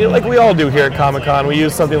uses, like we all do here at Comic-Con, we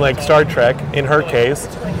use something like Star Trek, in her case,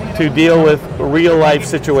 to deal with real-life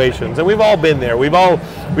situations. And we've all been there. We've all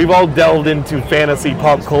delved into fantasy,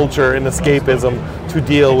 pop culture, and escapism to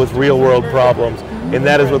deal with real-world problems. And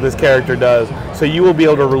that is what this character does. So you will be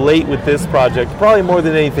able to relate with this project probably more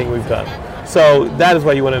than anything we've done. So that is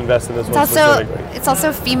why you want to invest in this one specifically. It's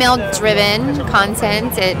also female-driven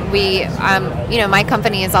content. My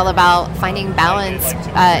company is all about finding balance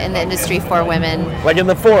in the industry for women. Like in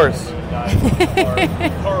the Force.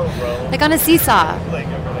 Like on a seesaw.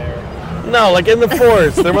 No, like in the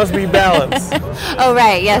Force, there must be balance. Oh,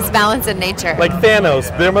 right. Yes, balance in nature. Like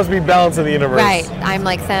Thanos, there must be balance in the universe. Right. I'm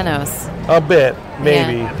like Thanos. A bit,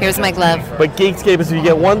 maybe. Yeah. Here's my glove. But Geekscape is, if you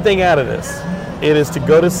get one thing out of this, it is to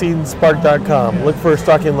go to seedandspark.com, look for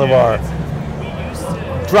Stalking LeVar.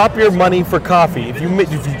 Drop your money for coffee. If you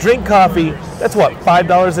drink coffee, that's what,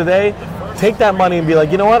 $5 a day? Take that money and be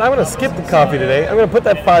like, you know what, I'm going to skip the coffee today. I'm going to put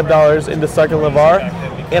that $5 into Stalking LeVar,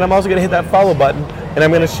 and I'm also going to hit that follow button, and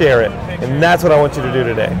I'm going to share it. And that's what I want you to do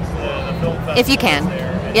today. If you can.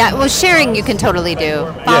 Yeah, well, sharing you can totally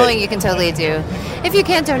do. Following you can totally do. If you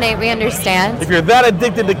can't donate, we understand. If you're that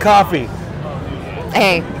addicted to coffee.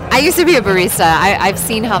 Hey, I used to be a barista. I've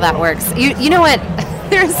seen how that works. You know what?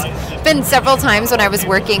 There's been several times when I was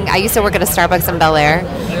working. I used to work at a Starbucks in Bel Air,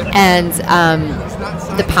 and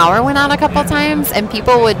the power went out a couple times, and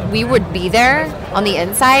we would be there on the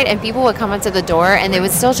inside, and people would come up to the door, and they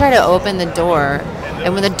would still try to open the door.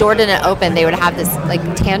 And when the door didn't open, they would have this like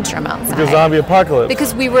tantrum outside. The zombie apocalypse.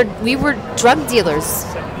 Because we were drug dealers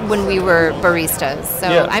when we were baristas. So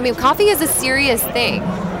yeah. I mean, coffee is a serious thing.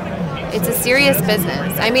 It's a serious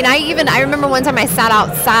business. I mean, I remember one time I sat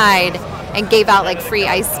outside and gave out like free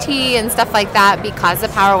iced tea and stuff like that because the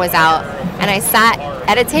power was out. And I sat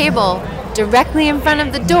at a table directly in front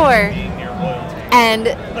of the door,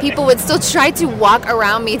 and people would still try to walk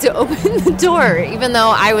around me to open the door, even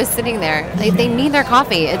though I was sitting there. They need their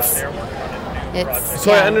coffee. So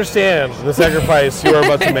I understand the sacrifice you are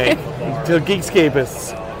about to make to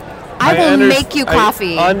Geekscapists. I will make you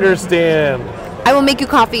coffee. I understand. I will make you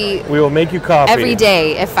coffee. We will make you coffee every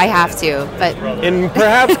day if I have to. But and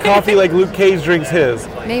perhaps coffee like Luke Cage drinks his.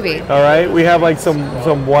 Maybe. All right, we have like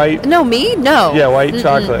some white. No, me? No. Yeah, white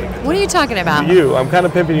chocolate. What are you talking about? I'm kind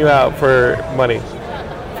of pimping you out for money,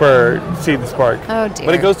 for Seed and Spark. Oh dear.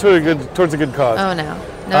 But it goes towards a good cause. Oh no.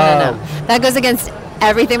 No. That goes against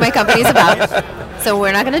everything my company's about. So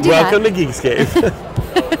we're not going to do Welcome that. to Geekscape.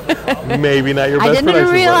 Maybe not your best I didn't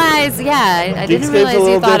production realize. Yeah, I didn't Geekscape's realize a you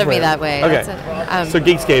little thought of me different. that way. Okay, That's so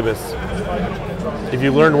Geekscapists, if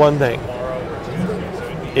you learned one thing,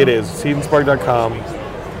 it is seedandspark.com,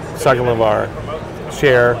 Second LeVar,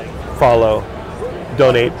 share, follow,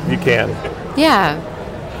 donate if you can. yeah,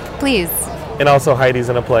 please. And also Heidi's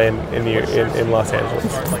in a play in Los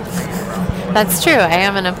Angeles. That's true. I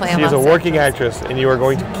am in a play. She is a working actress, and you are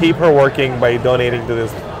going to keep her working by donating to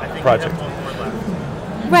this project.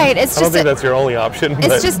 Right. It's I don't just think that's your only option. it's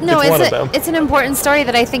but just no. it's one of It's them. it's an important story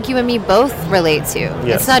that I think you and me both relate to.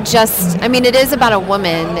 Yes. It's not just. I mean, it is about a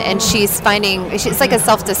woman, and she's finding. It's like a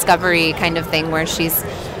self-discovery kind of thing where she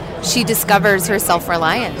discovers her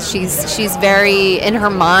self-reliance. She's very in her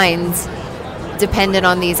mind dependent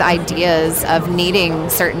on these ideas of needing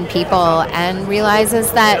certain people, and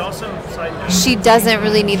realizes that she doesn't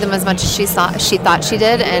really need them as much as she thought she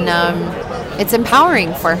did, and it's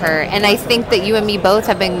empowering for her. And I think that you and me both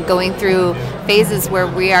have been going through phases where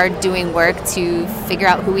we are doing work to figure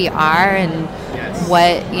out who we are and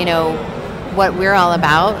what we're all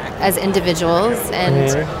about as individuals,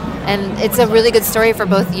 and it's a really good story for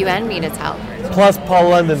both you and me to tell. Plus Paul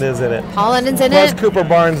London is in it. Paul London's in Plus it. Cooper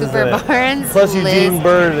Barnes is in it. Cooper Barnes. Plus Eugene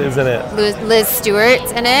Bird is in it. Liz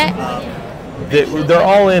Stewart's in it. They're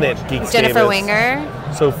all in it, Geekscapists. Jennifer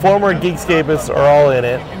Winger. So former Geekscapists are all in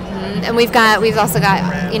it. And we've also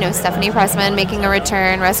got Stephanie Pressman making a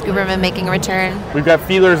return, Russ Guberman making a return. We've got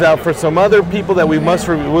feelers out for some other people that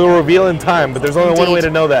we'll reveal in time, but there's only one way to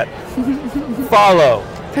know that. Follow.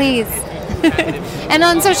 Please. And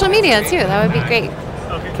on social media too, that would be great.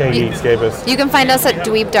 Okay, Geekscapists. You can find us at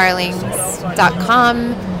dweebdarlings.com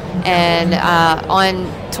and on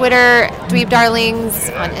Twitter,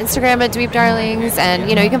 dweebdarlings, on Instagram at dweebdarlings, and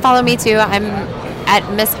you can follow me too. I'm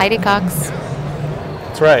at Miss Heidi Cox.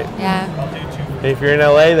 That's right. Yeah. If you're in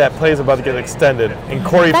LA, that play's about to get extended, and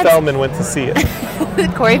Corey Feldman went to see it.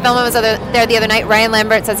 Corey Feldman was there the other night. Ryan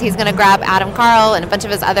Lambert says he's going to grab Adam Carl and a bunch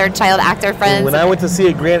of his other child actor friends. And when I went to see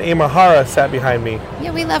it, Grant Imahara sat behind me.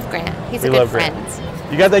 Yeah, we love Grant. He's a good friend.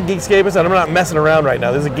 You got that Geekscapist? And I'm not messing around right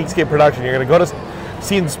now. This is a Geekscape production. You're going to go to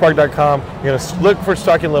seedandspark.com. You're going to look for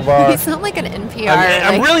Stuck in LeVar. You sound like an NPR.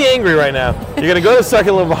 I'm really angry right now. You're going to go to Stuck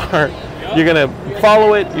in LeVar. You're going to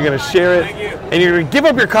follow it. You're going to share it. And you're going to give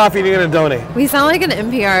up your coffee and you're going to donate. We sound like an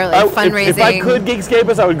NPR fundraising. If I could,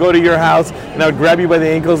 Geekscapists, I would go to your house and I would grab you by the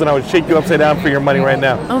ankles and I would shake you upside down for your money right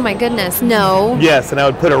now. Oh my goodness, no. Yes, and I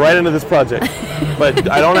would put it right into this project. But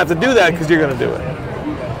I don't have to do that because you're going to do it.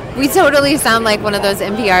 We totally sound like one of those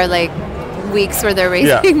NPR weeks where they're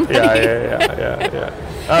raising money. Yeah.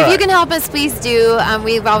 If you can help us, please do.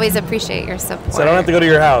 We always appreciate your support. So I don't have to go to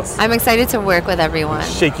your house. I'm excited to work with everyone.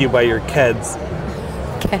 Shake you by your keds.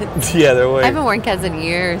 Keds. Yeah, they're way. I haven't worn Keds in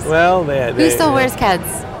years. Well, who still wears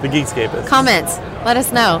Keds? The Geekscapists. Comments. Let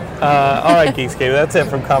us know. All right, Geekscape. That's it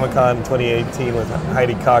from Comic-Con 2018 with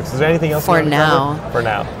Heidi Cox. Is there anything else? For now. For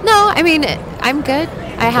now. No, I mean, I'm good.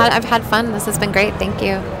 I've had fun. This has been great. Thank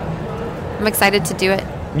you. I'm excited to do it.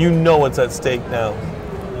 You know what's at stake now.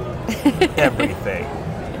 Everything.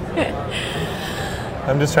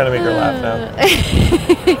 I'm just trying to make her laugh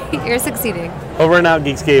now. You're succeeding. Over and out,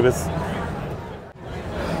 Geekscapists.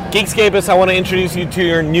 Geekscapists, I want to introduce you to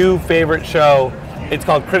your new favorite show. It's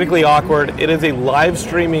called Critically Awkward. It is a live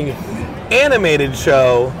streaming animated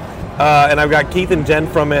show, and I've got Keith and Jen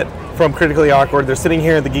from Critically Awkward. They're sitting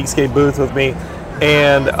here at the Geekscape booth with me,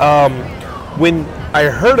 and when I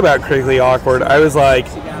heard about Critically Awkward, I was like,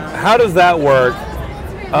 how does that work?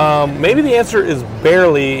 Maybe the answer is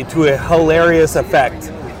barely to a hilarious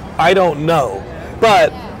effect. I don't know.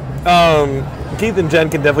 But Keith and Jen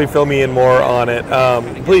can definitely fill me in more on it.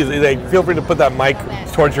 Please, feel free to put that mic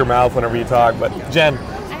towards your mouth whenever you talk. But Jen,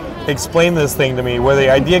 explain this thing to me, where the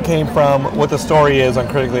idea came from, what the story is on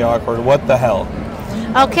Critically Awkward. What the hell?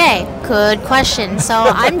 Okay, good question. So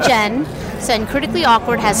I'm Jen. So and Critically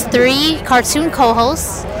Awkward has 3 cartoon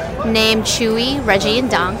co-hosts named Chewy, Reggie, and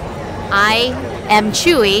Dong. I am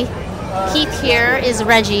Chewy. Keith here is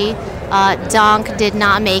Reggie. Donk did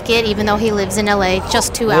not make it, even though he lives in LA,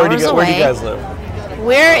 just 2 hours away. Where do you guys live?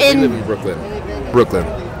 We're We live in Brooklyn.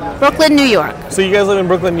 Brooklyn, New York. So you guys live in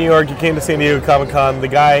Brooklyn, New York. You came to San Diego Comic-Con. The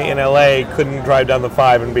guy in LA couldn't drive down the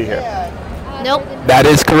 5 and be here. Nope. That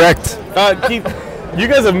is correct. Keith, you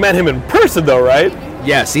guys have met him in person, though, right?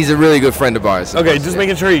 Yes, he's a really good friend of ours. Okay, just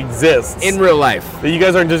making sure he exists. In real life. That you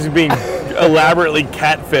guys aren't just being elaborately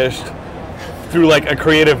catfished through like a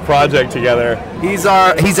creative project together. He's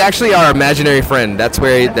actually our imaginary friend. That's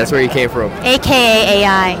where he came from. AKA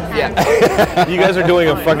AI. Yeah. You guys are doing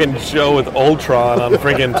a fucking show with Ultron on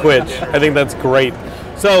freaking Twitch. I think that's great.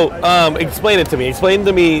 So, explain it to me. Explain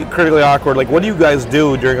to me, Critically Awkward, like, what do you guys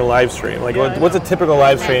do during a live stream? Like, what's a typical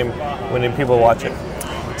live stream when people are watching?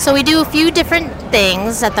 So we do a few different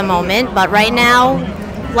things at the moment, but right now,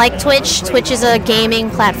 like Twitch is a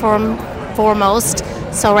gaming platform foremost.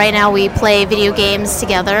 So right now we play video games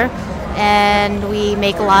together, and we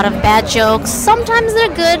make a lot of bad jokes. Sometimes they're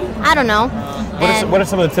good. I don't know. What are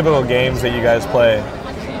some of the typical games that you guys play?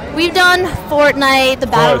 We've done Fortnite, the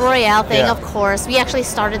Battle Royale thing, yeah. of course. We actually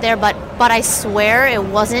started there, but I swear it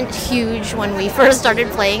wasn't huge when we first started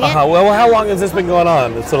playing it. Well, how long has this been going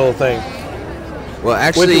on, this little thing? Well,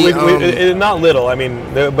 actually, not little. I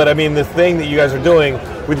mean, the thing that you guys are doing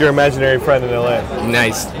with your imaginary friend in LA.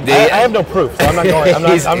 Nice. I have no proof, so I'm not going.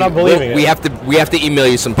 I'm not believing it. We have to email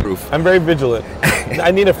you some proof. I'm very vigilant.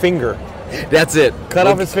 I need a finger. That's it. Cut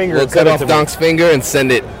off his finger. We'll cut off Donk's finger and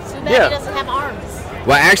send it. Too bad he doesn't have arms.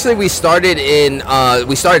 Well, actually, we started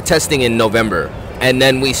testing in November, and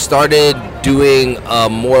then we started doing a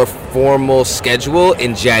more formal schedule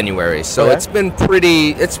in January. So it's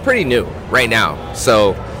pretty new right now.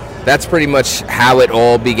 So that's pretty much how it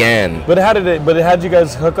all began. But how did you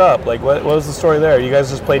guys hook up? Like, what was the story there? You guys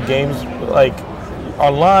just played games like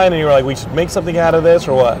online, and you were like, we should make something out of this,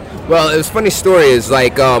 or what? Well, it was a funny story. Is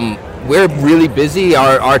like we're really busy.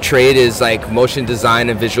 Our trade is like motion design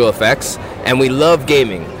and visual effects, and we love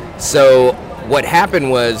gaming. So what happened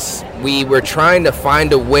was we were trying to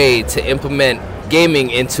find a way to implement gaming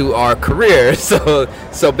into our career.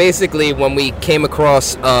 So basically, when we came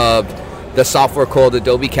across the software called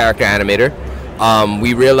Adobe Character Animator,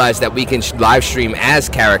 we realized that we can live stream as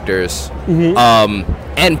characters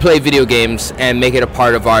and play video games and make it a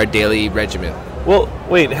part of our daily regimen. Well,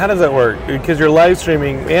 wait, how does that work? Because you're live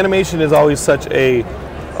streaming, animation is always such a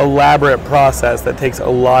elaborate process that takes a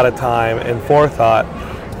lot of time and forethought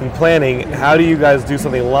and planning. How do you guys do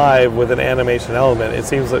something live with an animation element? It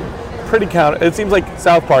seems like it seems like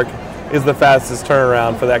South Park is the fastest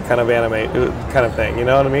turnaround for that kind of thing. You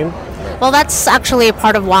know what I mean? Well, that's actually a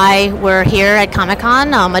part of why we're here at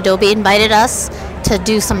Comic-Con. Adobe invited us to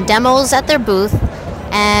do some demos at their booth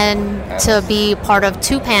and to be part of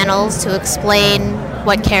 2 panels to explain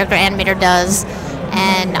what Character Animator does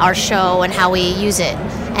and our show and how we use it.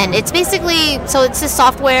 And it's basically, so it's a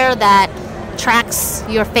software that tracks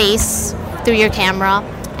your face through your camera,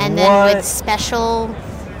 and then with special,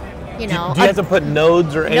 Do you have to put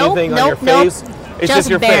nodes or anything on your face? It's just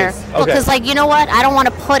your bare. face. Well, because you know what? I don't want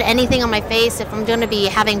to put anything on my face if I'm going to be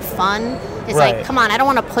having fun. It's like, come on, I don't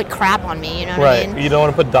want to put crap on me. You know what I mean? You don't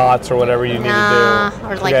want to put dots or whatever you need to do.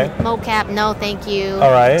 Or mocap. No, thank you.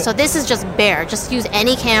 All right. So this is just bare. Just use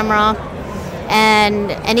any camera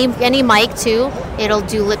and any mic too. It'll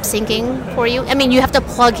do lip syncing for you. I mean, you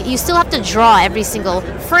still have to draw every single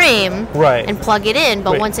frame and plug it in.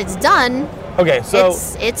 But once it's done, so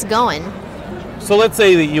it's going. So let's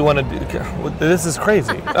say that you want to do. This is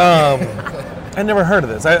crazy. I never heard of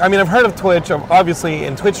this. I mean, I've heard of Twitch. Obviously,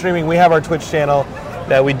 in Twitch streaming, we have our Twitch channel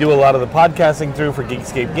that we do a lot of the podcasting through for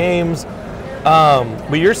Geekscape Games.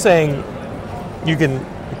 But you're saying you can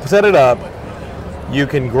set it up. You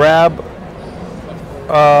can grab,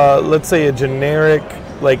 let's say, a generic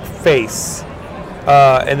face,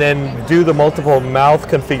 and then do the multiple mouth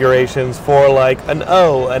configurations for an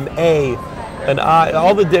O, an A, an I,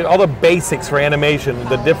 all the basics for animation.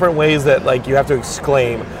 The different ways that you have to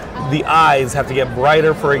exclaim. The eyes have to get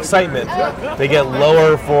brighter for excitement. They get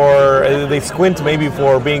lower they squint maybe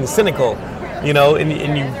for being cynical,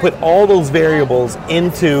 and you put all those variables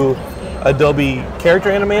into Adobe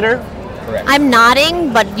Character Animator. Correct. I'm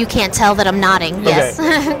nodding, but you can't tell that I'm nodding. Yes.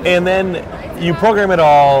 Okay. And then you program it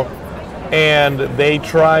all, and they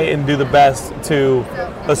try and do the best to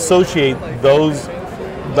associate those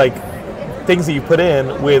things that you put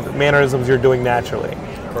in with mannerisms you're doing naturally.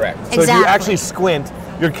 Correct. So if you actually squint,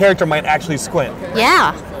 your character might actually squint.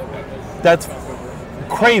 Yeah. That's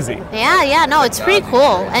crazy. Yeah, no, it's pretty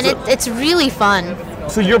cool, and it's really fun.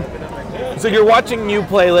 So you're watching you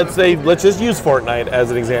play. Let's just use Fortnite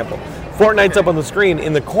as an example. Fortnite's up on the screen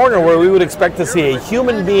in the corner where we would expect to see a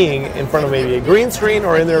human being in front of maybe a green screen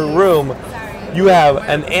or in their room. You have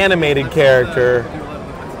an animated character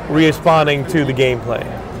responding to the gameplay.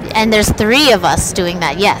 And there's 3 of us doing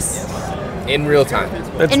that. Yes. In real time.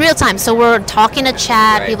 In real time. So we're talking to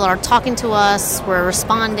chat. Right. People are talking to us. We're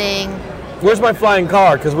responding. Where's my flying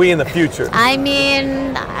car? Because we in the future. I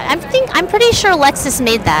mean, I'm pretty sure Lexus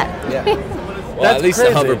made that. Yeah. Well, at least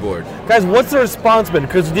crazy. The hoverboard. Guys, what's the response been?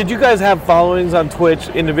 Because did you guys have followings on Twitch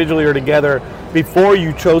individually or together before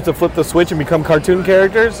you chose to flip the switch and become cartoon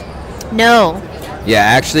characters? No. Yeah,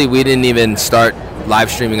 actually, we didn't even start live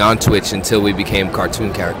streaming on Twitch until we became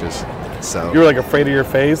cartoon characters. So you were like afraid of your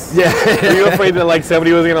face. Yeah. Were you afraid that like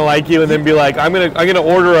somebody was gonna like you and then be like, I'm gonna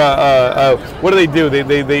order a what do?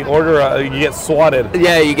 They order you get swatted.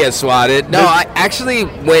 Yeah, you get swatted. No, actually,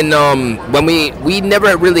 when we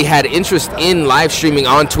never really had interest in live streaming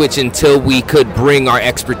on Twitch until we could bring our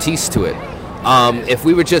expertise to it. If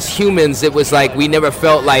we were just humans, it was like we never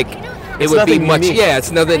felt like it would be much. Unique. Yeah,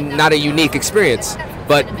 it's not a unique experience.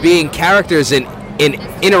 But being characters and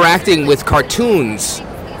interacting with cartoons,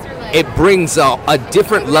 it brings a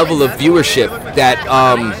different level of viewership that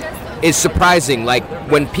is surprising. Like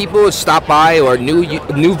when people stop by or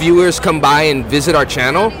new viewers come by and visit our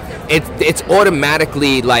channel, it's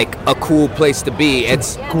automatically like a cool place to be.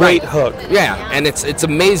 It's Great hook. Yeah, and it's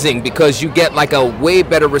amazing because you get like a way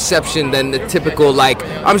better reception than the typical like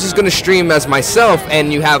I'm just gonna stream as myself,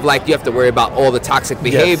 and you have to worry about all the toxic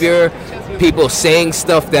behavior, people saying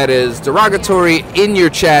stuff that is derogatory in your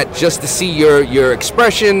chat just to see your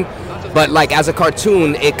expression. But like as a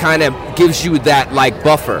cartoon, it kind of gives you that like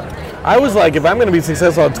buffer. I was like, if I'm gonna be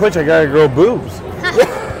successful on Twitch, I gotta grow boobs.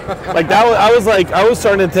 Like that I was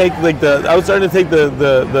starting to take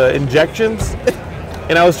the injections,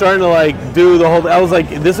 and I was starting to like do the whole. I was like,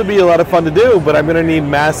 this would be a lot of fun to do, but I'm gonna need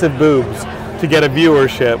massive boobs to get a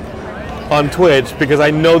viewership on Twitch because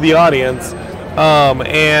I know the audience,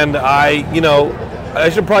 and I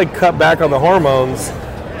should probably cut back on the hormones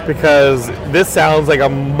because this sounds like a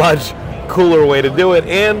much cooler way to do it,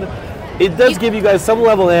 and it does give you guys some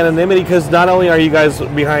level of anonymity because not only are you guys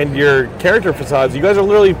behind your character facades, you guys are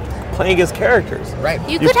literally playing as characters. Right.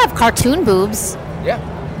 You could have cartoon boobs. Yeah.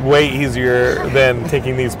 Way easier than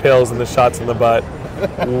taking these pills and the shots in the butt.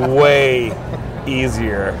 Way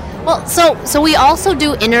easier. Well, so we also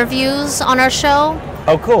do interviews on our show.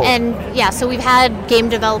 Oh, cool. And yeah, so we've had game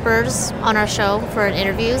developers on our show for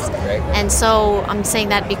interviews. Right. And so I'm saying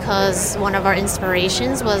that because one of our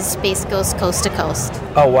inspirations was Space Ghost Coast to Coast.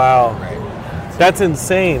 Oh, wow. That's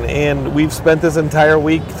insane. And we've spent this entire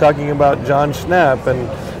week talking about John Schnepp and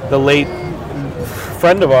the late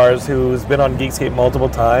friend of ours who's been on Geekscape multiple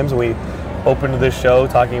times. We opened this show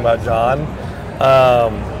talking about John.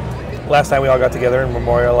 Last time we all got together and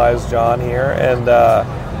memorialized John here. And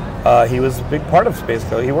he was a big part of Space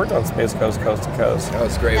Coast. He worked on Space Coast Coast to Coast. That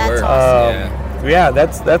was great That's work. awesome. Yeah,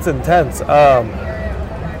 that's intense.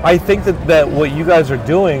 I think that what you guys are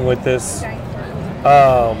doing with this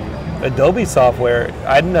Adobe software,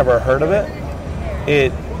 I'd never heard of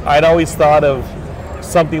it. I'd always thought of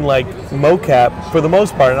something like mocap for the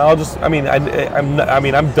most part, and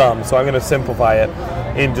I'm dumb, so I'm going to simplify it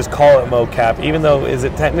and just call it mocap. Even though, is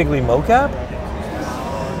it technically mocap?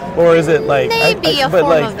 Or is it like Maybe a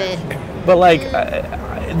form of it.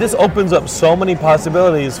 But this opens up so many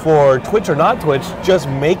possibilities for Twitch or not Twitch, just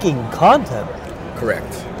making content.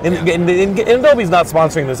 Correct. And Adobe's not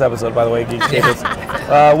sponsoring this episode, by the way,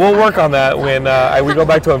 Geekscape. We'll work on that when we go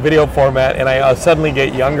back to a video format and I suddenly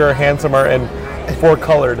get younger, handsomer, and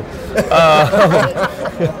four-colored.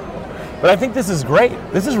 But I think this is great.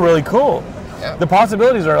 This is really cool. Yeah. The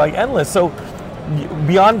possibilities are like endless. So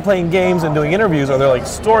beyond playing games and doing interviews, are there like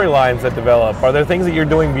storylines that develop? Are there things that you're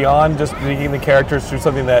doing beyond just making the characters through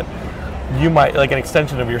something that you might, like an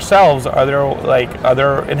extension of yourselves?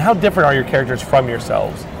 And how different are your characters from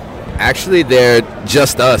yourselves? Actually, they're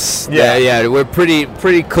just us. Yeah. We're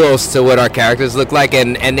pretty close to what our characters look like,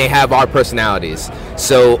 and they have our personalities.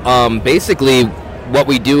 So basically, what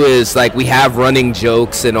we do is like we have running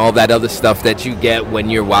jokes and all that other stuff that you get when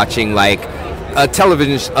you're watching like a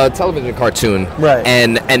television cartoon. Right.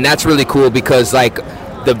 And that's really cool because like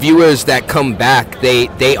the viewers that come back,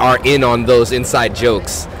 they are in on those inside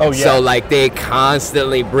jokes. Oh yeah. So like they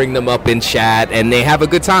constantly bring them up in chat and they have a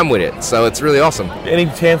good time with it. So it's really awesome. Any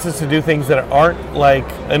chances to do things that aren't like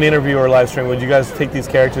an interview or live stream? Would you guys take these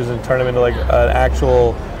characters and turn them into like an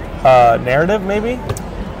actual narrative maybe?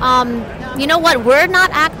 You know what? We're not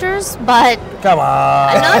actors, but Come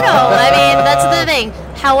on. no. I mean, that's the thing.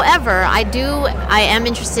 However, I am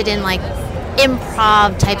interested in like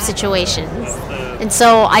improv type situations. And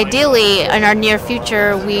so ideally in our near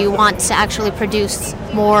future, we want to actually produce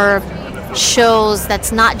more shows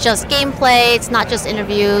that's not just gameplay, it's not just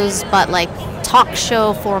interviews, but like talk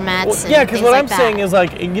show formats. Yeah, because what I'm saying is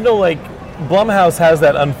like, Blumhouse has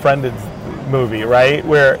that Unfriended movie, right?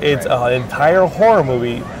 Where it's an entire horror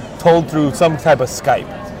movie told through some type of Skype.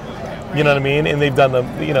 You know what I mean? And they've done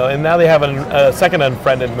and now they have a second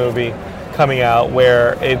Unfriended movie coming out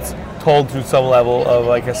where it's told through some level of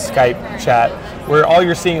like a Skype chat where all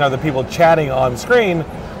you're seeing are the people chatting on screen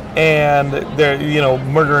and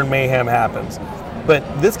murder and mayhem happens. But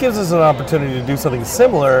this gives us an opportunity to do something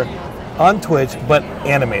similar on Twitch but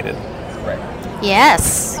animated.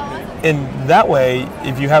 Yes. in that way,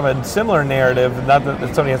 if you have a similar narrative, not that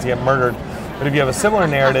somebody has to get murdered, but if you have a similar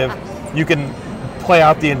narrative, you can play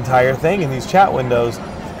out the entire thing in these chat windows.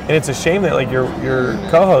 And it's a shame that like your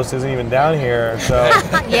co-host isn't even down here. So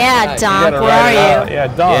yeah, Donk, where are you? Yeah,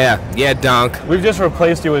 Donk. Yeah, Donk. We've just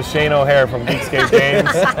replaced you with Shane O'Hare from Geekscape Games.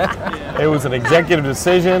 It was an executive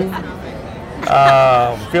decision.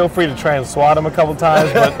 Feel free to try and SWAT them a couple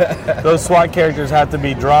times, but those SWAT characters have to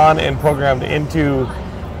be drawn and programmed into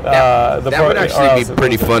that would actually be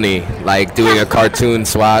pretty funny, like doing a cartoon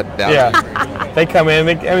SWAT. They come in.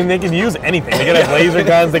 They can use anything. They could have laser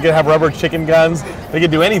guns. They could have rubber chicken guns. They could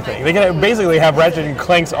do anything. They could basically have Ratchet and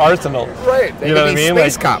Clank's arsenal. Right. They could be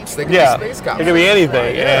space cops. They could be space cops. It could be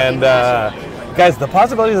anything. Yeah. And guys, the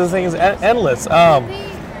possibilities of this thing is endless.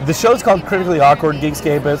 The show's called Critically Awkward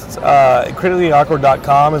Geekscapists.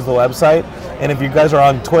 CriticallyAwkward.com is the website. And if you guys are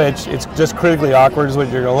on Twitch, it's just Critically Awkward is what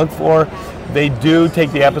you're going to look for. They do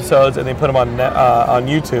take the episodes and they put them on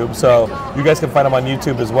YouTube, so you guys can find them on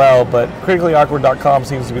YouTube as well. But CriticallyAwkward.com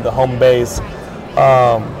seems to be the home base.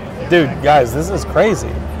 Dude, guys, this is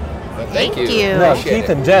crazy. Thank you. No, Keith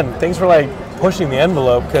and Jen, thanks for like pushing the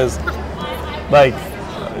envelope because, like,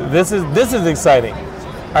 this is exciting.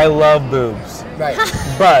 I love boobs. Right.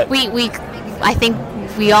 But I think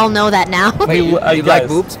we all know that now. You like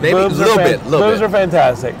boobs? Maybe boobs a little bit. Boobs are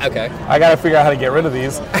fantastic. Okay. I got to figure out how to get rid of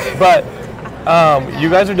these, but. You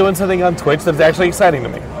guys are doing something on Twitch that's actually exciting to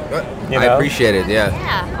me. I appreciate it, yeah.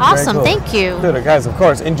 Yeah, awesome. Cool. Thank you. Dude, guys, of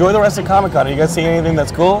course. Enjoy the rest of Comic-Con. Are you guys seeing anything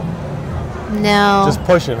that's cool? No. Just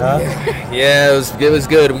pushing, huh? Yeah, it was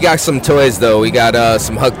good. We got some toys, though. We got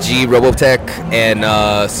some Huck G Robotech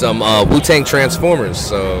and some Wu-Tang Transformers.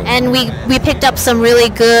 So. And we picked up some really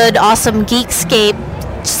good, awesome Geekscape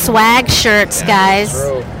swag shirts, guys.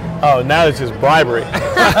 True. Oh, now it's just bribery.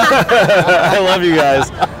 I love you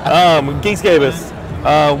guys. Geekscapists,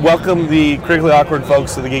 welcome the Critically Awkward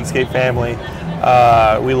folks to the Geekscape family.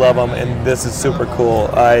 We love them, and this is super cool.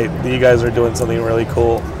 You guys are doing something really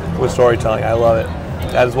cool with storytelling. I love it.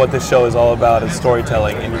 That is what this show is all about, is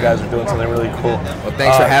storytelling, and you guys are doing something really cool. Well,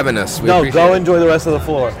 thanks for having us. We appreciate go it. enjoy the rest of the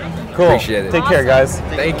floor. Cool. Appreciate it. Take care, guys.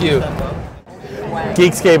 Thank you.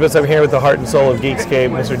 Geekscapists, I'm here with the heart and soul of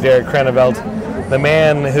Geekscape, Mr. Derek Cranevelt, the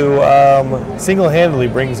man who single-handedly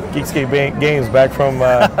brings Geekscape games back from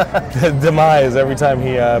demise every time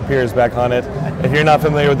he appears back on it. If you're not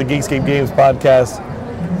familiar with the Geekscape Games podcast,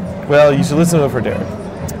 well, you should listen to it for Derek.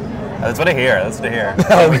 That's what I hear.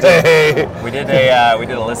 Okay. We did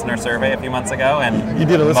a listener survey a few months ago, and you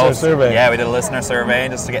did a listener survey. Yeah, we did a listener survey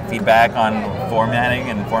just to get feedback on formatting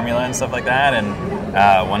and formula and stuff like that. And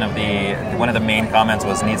one of the main comments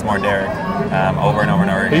was needs more Derek, over and over and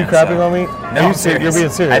over again. Are you crapping on me? No, you're being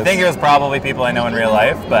serious. I think it was probably people I know in real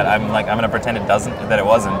life, but I'm gonna pretend it wasn't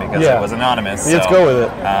because it was anonymous. Let's go with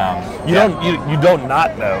it. You don't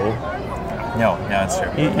not know. No, it's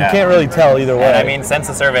true. You can't really tell either way. And I mean, since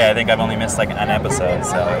the survey, I think I've only missed like an episode,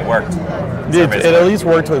 so it worked. It at least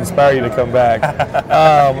worked to inspire you to come back.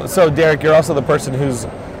 So, Derek, you're also the person who's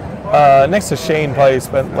next to Shane probably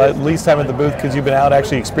spent least time at the booth because you've been out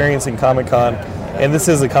actually experiencing Comic-Con, and this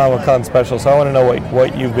is a Comic-Con special, so I want to know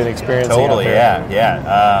what you've been experiencing. Totally,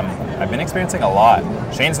 yeah. I've been experiencing a lot.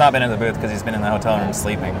 Shane's not been in the booth because he's been in the hotel room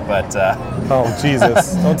sleeping, but oh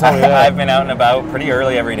Jesus, don't tell me that. I've been out and about pretty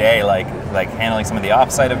early every day, like handling some of the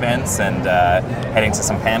off-site events and heading to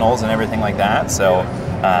some panels and everything like that. So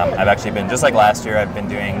I've actually been, just like last year, I've been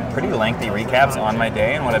doing pretty lengthy recaps on my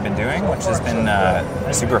day and what I've been doing, which has been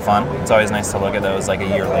super fun. It's always nice to look at those like a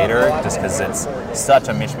year later, just because it's such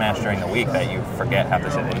a mishmash during the week that you forget half the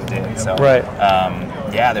shit that you did. So right.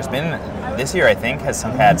 There's been, this year I think has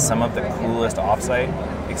had some of the coolest off-site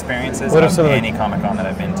experiences of any Comic-Con that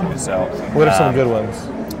I've been to. So what are some good ones?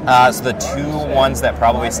 So the two ones that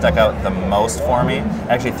probably stuck out the most for me,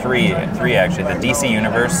 actually three actually, the DC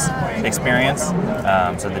Universe experience.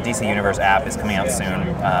 So the DC Universe app is coming out soon.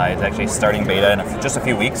 It's actually starting beta in just a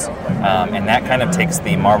few weeks, and that kind of takes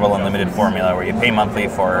the Marvel Unlimited formula where you pay monthly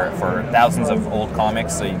for thousands of old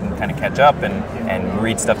comics so you can kind of catch up and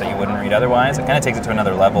read stuff that you wouldn't read otherwise. It kind of takes it to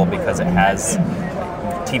another level because it has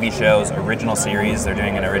TV shows, original series. They're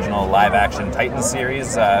doing an original live-action Titans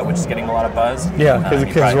series, which is getting a lot of buzz. Yeah,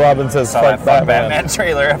 because Robin says saw "fuck that Batman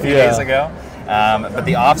trailer a few days ago. But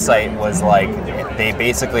the offsite was like,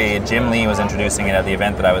 Jim Lee was introducing it at the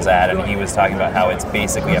event that I was at, and he was talking about how it's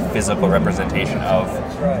basically a physical representation of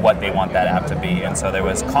what they want that app to be. And so there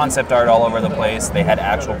was concept art all over the place. They had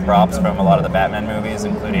actual props from a lot of the Batman movies,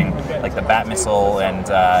 including like the Bat Missile and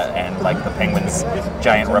like the Penguin's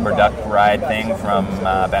giant rubber duck ride thing from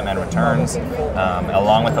Batman Returns,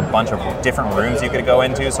 along with a bunch of different rooms you could go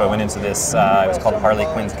into. So I went into this, it was called Harley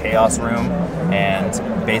Quinn's Chaos Room,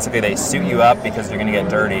 and basically they suit you up because you're going to get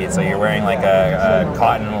dirty. So you're wearing like a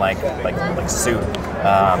cotton like suit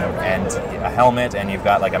and a helmet, and you've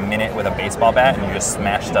got like a minute with a baseball bat, and you just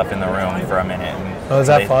smash stuff in the room for a minute. And was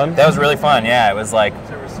that fun? That was really fun. Yeah, it was like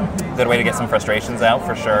a good way to get some frustrations out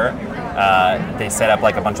for sure. They set up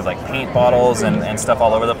like a bunch of like paint bottles and stuff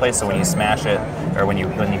all over the place, so when you smash it or when you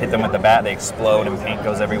hit them with the bat, they explode and paint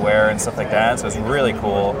goes everywhere and stuff like that. So it's really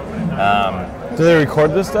cool. Do they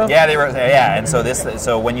record this stuff? Yeah, and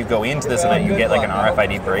so when you go into this event, you get like an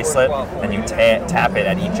RFID bracelet, and you tap it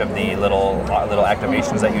at each of the little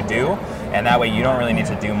activations that you do, and that way you don't really need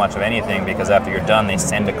to do much of anything, because after you're done, they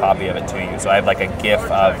send a copy of it to you. So I have like a GIF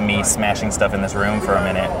of me smashing stuff in this room for a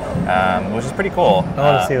minute, which is pretty cool. I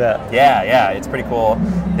want to see that. Yeah, it's pretty cool.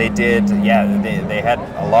 They had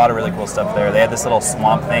a lot of really cool stuff there. They had this little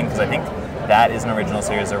swamp thing, because I think that is an original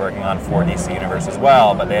series they're working on for DC Universe as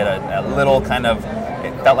well, but they had a little kind of,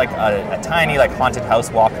 it felt like a tiny like haunted house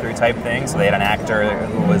walkthrough type thing. So they had an actor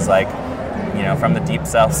who was like, from the deep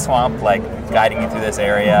south swamp, like guiding you through this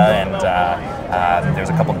area, and there's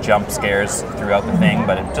a couple jump scares throughout the thing,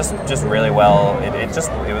 but it just really well. It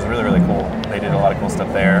was really, really cool. They did a lot of cool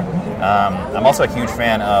stuff there. I'm also a huge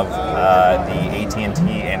fan of the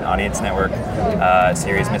AT&T and Audience Network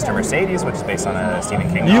series Mr. Mercedes, which is based on a Stephen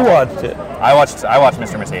King novel. You watched it? I watched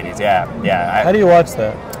Mr. Mercedes. Yeah. How do you watch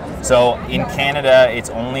that? So in Canada,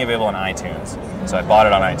 it's only available on iTunes. So I bought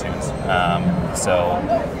it on iTunes.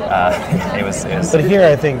 It was. But here,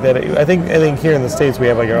 I think here in the States we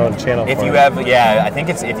have like our own channel. If you have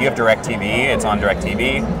DirecTV, it's on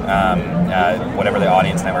DirecTV. Whatever the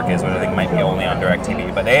Audience Network is, which I think might be only on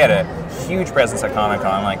DirecTV. But they had a huge presence at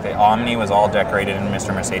Comic-Con. Like the Omni was all decorated in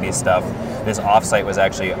Mr. Mercedes stuff. This offsite was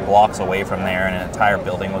actually blocks away from there, and an entire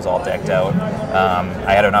building was all decked out.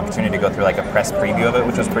 I had an opportunity to go through like a press preview of it,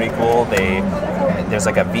 which was pretty cool. There's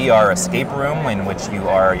like a VR escape room in which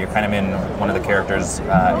you're kind of in one of the characters'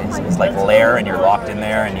 is like lair, and you're locked in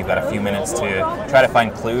there, and you've got a few minutes to try to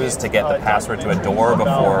find clues to get the password to a door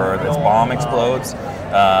before this bomb explodes.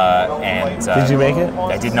 Did you make it?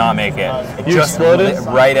 I did not make it. You exploded?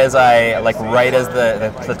 Right as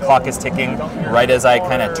the clock is ticking, right as I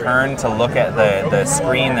kind of turn to look at the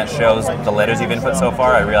screen that shows the letters you've input so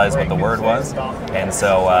far, I realized what the word was, and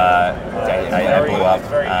so I blew up.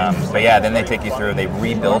 But yeah, then they take you through. They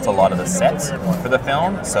rebuilt a lot of the sets for the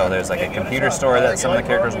film. So there's like a computer store that some of the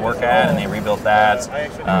characters work at, and they rebuilt that.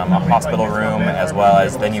 A hospital room, as well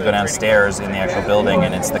as then you go downstairs in the actual building,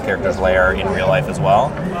 and it's the character's lair in real life as well.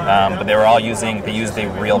 But they used the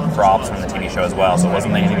real props from the TV show as well. So it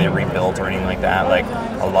wasn't anything they rebuilt or anything like that. Like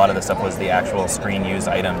a lot of the stuff was the actual screen used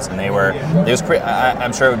items, and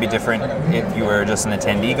I'm sure it would be different if you were just an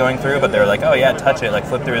attendee going through, but they were like, oh yeah, touch it, like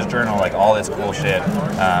flip through his journal, like all this cool shit.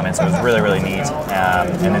 And so it was really, really neat.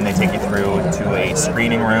 And then they take you through to a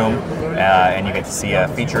screening room, and you get to see a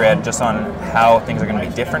featurette just on how things are going to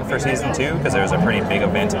be different for season 2, because there's a pretty big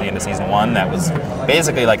event at the end of season 1 that was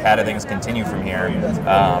basically like, how do things continue from here?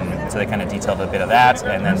 So they kind of detailed a bit of that,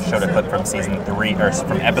 and then showed a clip from season 3 or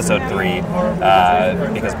from episode 3,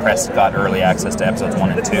 because press got early access to episodes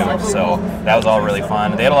 1 and 2. So that was all really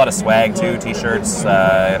fun. They had a lot of swag too, t-shirts,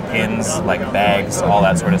 pins, like bags, all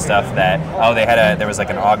that sort of stuff. There was like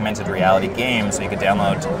an augmented reality game, so you could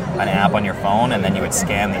download an app on your phone, and then you would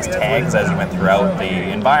scan these tags as you went throughout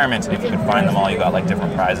the environment, and if you could find them all, you got like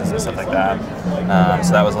different prizes and stuff like that.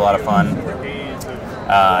 So that was a lot of fun.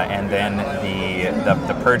 And then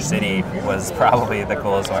the Purge City was probably the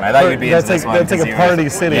coolest one. I thought you'd be into this one. That's like a party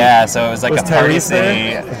city. Yeah, so it was like a party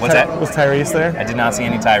city. What's that? Was Tyrese there? I did not see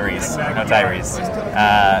any Tyrese. No Tyrese.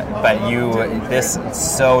 But this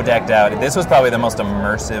so decked out. This was probably the most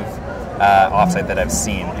immersive offsite that I've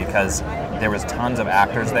seen, because there was tons of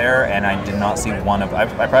actors there, and I did not see one of. I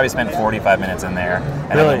probably spent 45 minutes in there,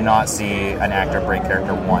 and I did not see an actor break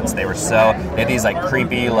character once. They had these like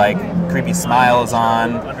creepy smiles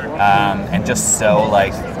on, and just so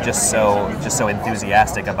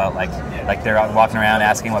enthusiastic about like they're out walking around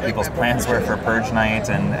asking what people's plans were for Purge night,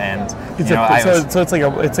 and so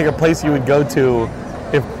it's like a place you would go to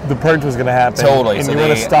if the purge was going to happen. Totally. And so you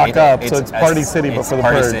want to stock up, so it's Party City, but for the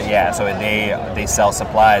purge. Yeah, so they sell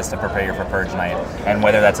supplies to prepare you for purge night. And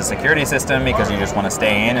whether that's a security system because you just want to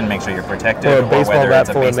stay in and make sure you're protected, or whether it's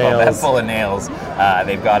a baseball bat full of nails,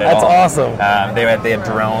 they've got it That's all. That's awesome. They had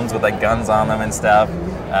drones with like guns on them and stuff.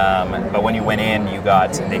 But when you went in,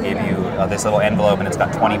 they gave you this little envelope, and it's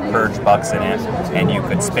got 20 purge bucks in it, and you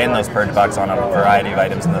could spend those purge bucks on a variety of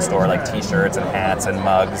items in the store, like T-shirts and hats and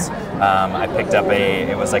mugs. I picked up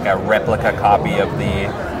it was like a replica copy of the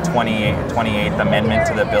 28th Amendment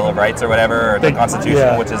to the Bill of Rights or whatever, or the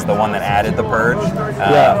Constitution, which is the one that added the purge.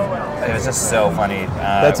 It was just so funny.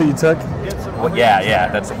 That's what you took? Well,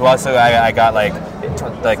 yeah. So I got I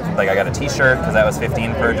got a T-shirt because that was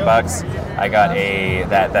 15 purge bucks. I got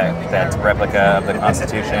that replica of the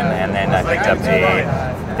Constitution, and then I picked up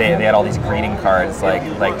they had all these greeting cards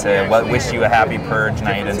like to wish you a happy purge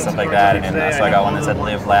night and stuff like that, and so I got one that said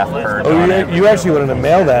 "Live, Laugh, Purge." You actually wanted to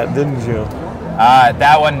mail that, didn't you?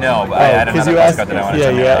 That one, no. I had another postcard that I wanted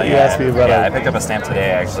to mail. You asked me about it. I picked up a stamp today,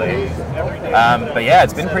 actually. But yeah,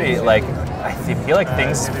 it's been pretty, I feel like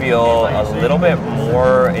things feel a little bit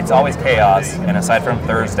more, it's always chaos, and aside from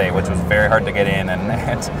Thursday, which was very hard to get in,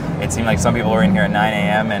 and it seemed like some people were in here at 9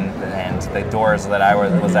 a.m., and the doors that I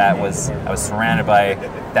was surrounded by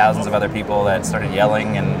thousands of other people that started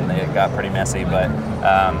yelling, and it got pretty messy, but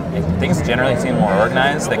things generally seem more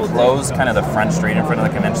organized. They closed kind of the front street in front of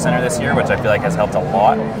the convention center this year, which I feel like has helped a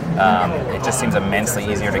lot. It just seems immensely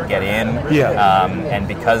easier to get in, and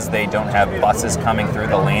because they don't have buses coming through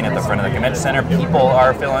the lane at the front of the convention center, people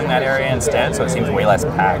are filling that area instead, so it seems way less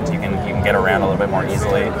packed. You can get around a little bit more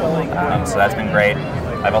easily, so that's been great.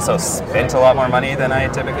 I've also spent a lot more money than I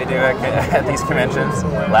typically do at these conventions.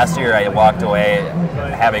 Last year I walked away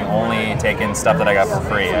having only taken stuff that I got for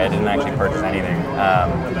free. I didn't actually purchase anything.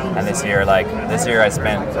 And this year I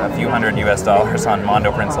spent a few $100 US on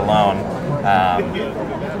Mondo prints alone,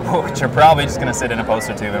 which are probably just going to sit in a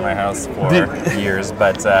poster tube in my house for years.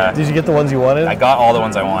 But did you get the ones you wanted? I got all the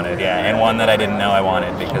ones I wanted, and one that I didn't know I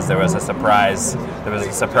wanted because there was a surprise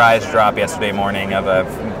drop yesterday morning of a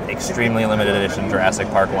extremely limited edition Jurassic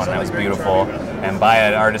Park one that was beautiful, and by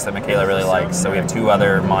an artist that Michaela really likes. So we have two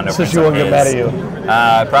other Mondo prints. So she won't get mad at you?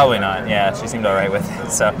 Probably not. Yeah, she seemed all right with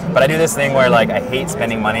it. So, but I do this thing where I hate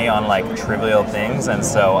spending money on trivial things, and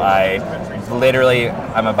so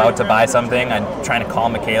I'm about to buy something. I'm trying to call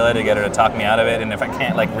Michaela to get her to talk me out of it, and if I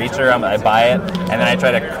can't reach her, I buy it, and then I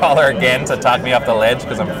try to call her again to talk me off the ledge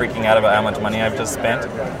because I'm freaking out about how much money I've just spent.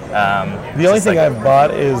 The only thing I've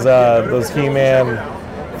bought is those He-Man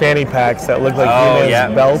fanny packs that look like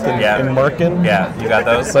He-Man's belt in Merkin. Yeah, you got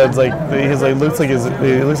those? So it's it looks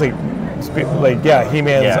like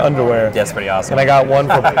He-Man's underwear. That's pretty awesome. And I got one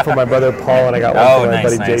for my brother Paul, and I got one for my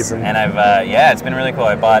buddy Jason. And I've it's been really cool.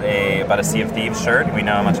 I bought a Sea of Thieves shirt. We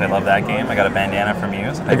know how much I love that game. I got a bandana from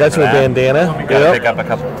you. So I got you a bandana.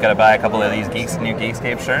 Gotta buy a couple of these new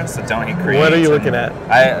Geekscape shirts. So Don't Hate Create. What are you looking at?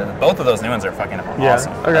 Both of those new ones are fucking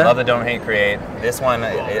awesome. Okay. I love the Don't Hate Create. This one, the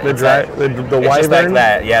wyvern. Just like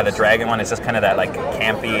that. Yeah, the dragon one is just kind of that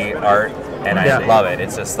campy art. And I love it.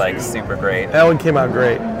 It's just super great. That one came out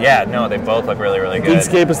great. Yeah, no, they both look really, really good.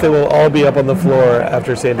 Geekscapists, they will all be up on the floor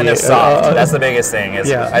after San Diego. And they're soft. That's the biggest thing.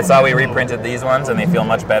 I saw we reprinted these ones, and they feel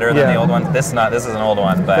much better than the old ones. This is an old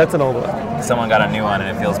one, but that's an old one. Someone got a new one,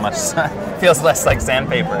 and it feels less like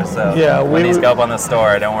sandpaper. So when these go up on the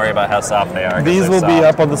store, don't worry about how soft they are. These will be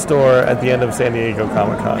up on the store at the end of San Diego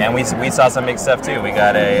Comic-Con. And we saw some big stuff too. We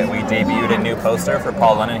debuted a new poster for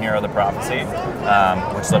Paul London, Hero of the Prophecy,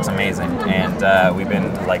 which looks amazing, and we've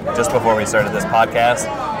been just before we started this podcast,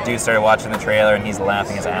 dude started watching the trailer and he's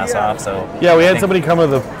laughing his ass off. So we had somebody come to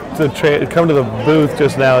the booth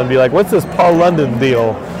just now and be like, "What's this Paul London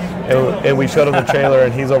deal?" And we showed him the trailer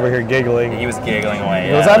and he's over here giggling. He was giggling away.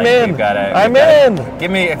 He goes, "I'm in. I'm in.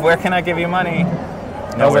 Where can I give you money?"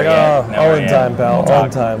 I was like, all in time, pal. All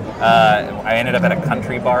in time. I ended up at a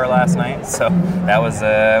country bar last night, so that was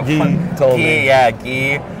Guy told me. Yeah,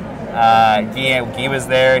 Guy. Guy was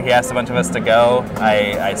there. He asked a bunch of us to go.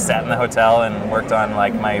 I sat in the hotel and worked on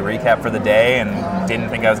my recap for the day, and didn't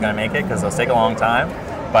think I was going to make it because it'll take a long time.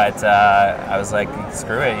 But I was like,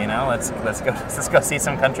 screw it, let's go see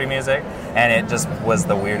some country music, and it just was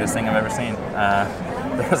the weirdest thing I've ever seen.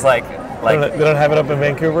 There was they don't have it up in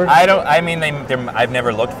Vancouver? I've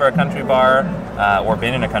never looked for a country bar or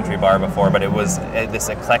been in a country bar before, but it was this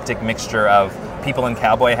eclectic mixture of people in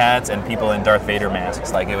cowboy hats and people in Darth Vader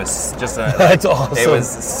masks. It was just that's awesome. It was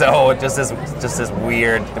so just this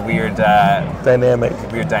weird dynamic.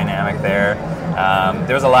 Weird dynamic there.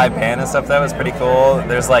 There was a live band and stuff that was pretty cool.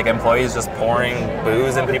 There's like employees just pouring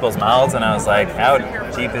booze in people's mouths, and I was like, how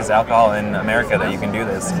cheap is alcohol in America that you can do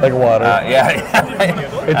this? Like water. Yeah.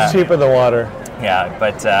 It's cheaper than water. Yeah,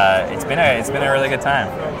 but it's been a really good time.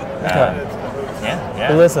 Yeah.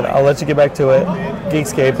 Well, listen, I'll let you get back to it.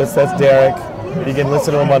 Geekscape, that's Derek. You can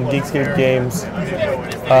listen to him on Geekscape Games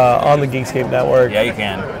on the Geekscape network. Yeah, you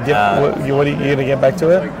can. You gonna get back to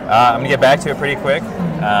it? I'm gonna get back to it pretty quick.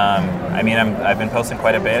 I've been posting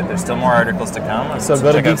quite a bit. There's still more articles to come. So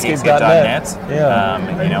go to geekscape.net.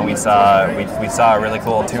 Yeah. We saw a really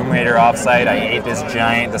cool Tomb Raider offsite. I ate this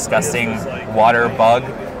giant, disgusting water bug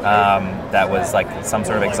that was like some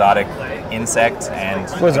sort of exotic insect, and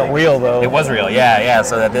it wasn't real though. It was real. Yeah.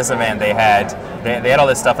 So at this event they had all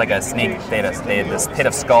this stuff like a snake. They had this pit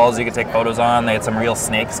of skulls you could take photos on. They had some real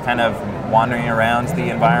snakes kind of wandering around the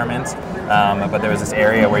environment. But there was this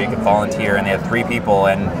area where you could volunteer, and they had 3 people,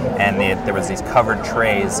 and there was these covered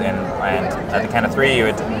trays, and at the count of 3, you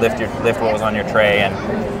would lift what was on your tray, and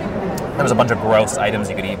there was a bunch of gross items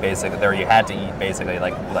you could eat basically, or you had to eat basically,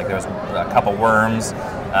 like there was a couple worms,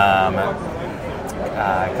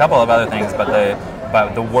 a couple of other things, but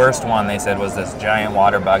the worst one they said was this giant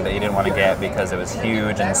water bug that you didn't want to get because it was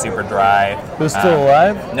huge and super dry. It was still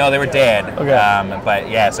alive? No, they were dead. Okay. But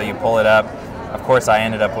yeah, so you pull it up. Of course, I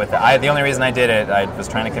ended up with it. The only reason I did it, I was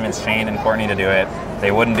trying to convince Shane and Courtney to do it. They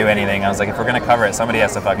wouldn't do anything. I was like, if we're going to cover it, somebody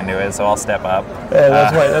has to fucking do it, so I'll step up. Yeah,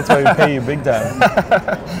 that's why we pay you big time.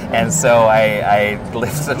 And so I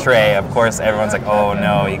lift the tray. Of course, everyone's like, oh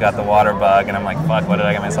no, you got the water bug. And I'm like, fuck, what did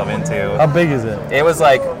I get myself into? How big is it? It was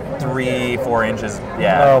like 3-4 inches.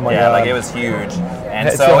 Yeah. Oh my God. Like it was huge. And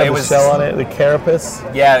it so still had it the was shell on it, the carapace.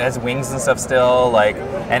 Yeah, it has wings and stuff still.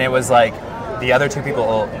 And it was like, the other 2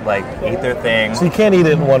 people like ate their thing. So you can't eat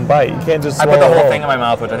it in one bite. You can't just. I put the whole thing in my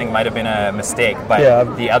mouth, which I think might have been a mistake.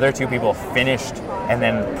 But the other 2 people finished, and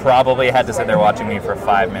then probably had to sit there watching me for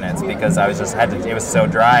 5 minutes because I was just it was so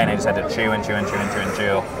dry, and I just had to chew and chew and chew and chew and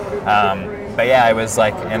chew. But yeah, I was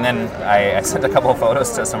like, and then I sent a couple of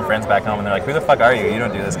photos to some friends back home, and they're like, "Who the fuck are you? You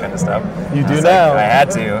don't do this kind of stuff." You do now. I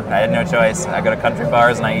had to. I had no choice. I go to country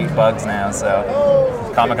bars and I eat bugs now.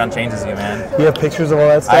 So Comic-Con changes you, man. You have pictures of all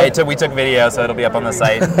that stuff? We took video, so it'll be up on the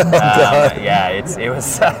site. It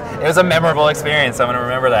was a memorable experience. I'm gonna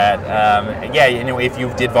remember that. If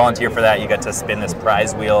you did volunteer for that, you got to spin this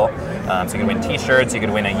prize wheel. So you could win T-shirts. You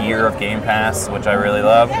could win a year of Game Pass, which I really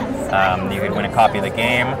love. You could win a copy of the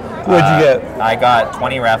game. What'd you get? I got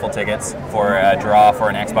 20 raffle tickets for a draw for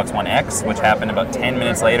an Xbox One X, which happened about 10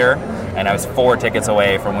 minutes later, and I was 4 tickets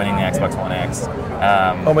away from winning the Xbox One X.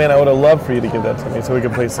 Oh man, I would have loved for you to give that to me so we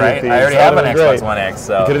could play Sea of Thieves. I already have an Xbox One X,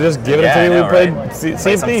 so you could have just given it to me. We played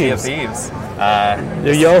Sea of Thieves.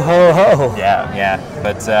 Yo ho ho. Yeah.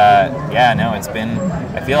 But it's been.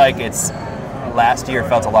 I feel like last year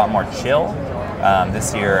felt a lot more chill.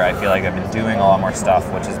 This year, I feel like I've been doing a lot more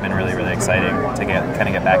stuff, which has been really, really exciting to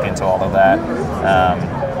get back into all of that.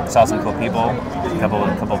 Saw some cool people, a couple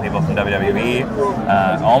of people from WWE.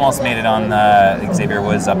 Almost made it on the Xavier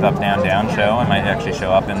Woods Up, Up, Down, Down show. I might actually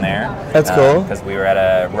show up in there. That's cool. Because we were at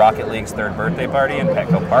a Rocket League's 3rd birthday party in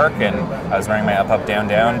Petco Park, and I was wearing my Up, Up, Down,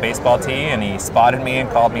 Down baseball tee, and he spotted me and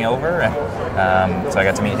called me over. And, so I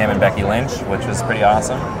got to meet him and Becky Lynch, which was pretty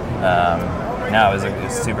awesome. It was a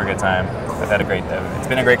super good time. I've had it's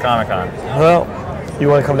been a great Comic-Con. Well, you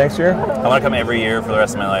want to come next year? I want to come every year for the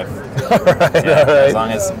rest of my life. All right.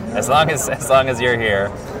 As long as you're here,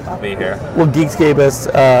 I'll be here. Well, Geekscapists,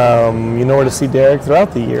 you know where to see Derek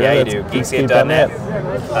throughout the year. Yeah, you do. Geekscape.net.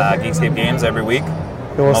 Geekscape games every week.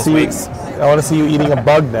 Most weeks. I want to see you eating a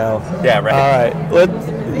bug now. Yeah, right. All right.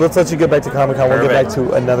 Let's let you get back to Comic-Con. We'll get back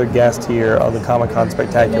to another guest here on the Comic-Con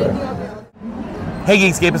Spectacular. Hey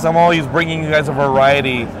Geekscapists, I'm always bringing you guys a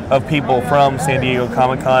variety of people from San Diego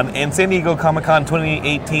Comic-Con, and San Diego Comic-Con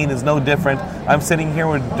 2018 is no different. I'm sitting here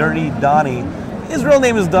with Dirty Donnie. His real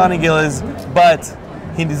name is Donnie Gillis, but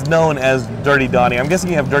he is known as Dirty Donnie. I'm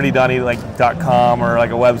guessing you have dirtydonnie.com or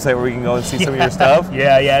like a website where we can go and see some of your stuff.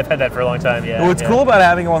 Yeah, I've had that for a long time. Yeah. What's cool about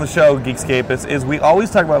having him on the show, Geekscapists, is we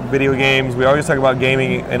always talk about video games, we always talk about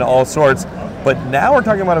gaming in all sorts, but now we're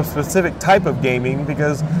talking about a specific type of gaming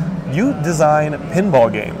because you design pinball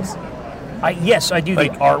games. Yes, I do the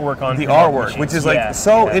artwork on the artwork, machines. Which is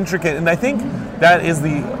intricate, and I think that is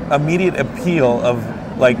the immediate appeal of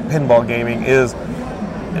pinball gaming is.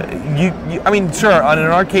 Sure, on an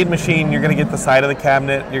arcade machine, you're going to get the side of the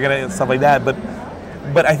cabinet, you're going to get stuff like that, but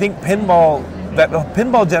I think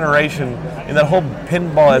pinball generation and that whole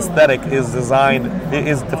pinball aesthetic is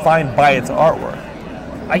defined by its artwork.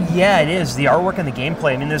 Yeah, it is. The artwork and the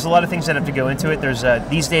gameplay. I mean, there's a lot of things that have to go into it. There's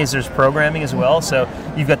these days there's programming as well. So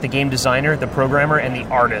you've got the game designer, the programmer, and the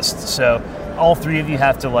artist. So all three of you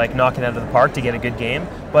have to like knock it out of the park to get a good game.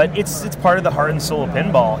 But it's part of the heart and soul of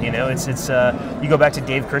pinball. You know, it's you go back to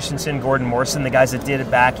Dave Christensen, Gordon Morrison, the guys that did it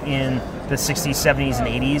back in the 60s, 70s, and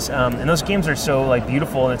 80s. And those games are so like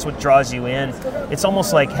beautiful, and it's what draws you in. It's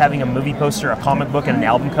almost like having a movie poster, a comic book, and an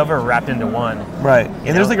album cover wrapped into one. Right.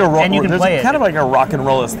 And there's like kind of like a rock and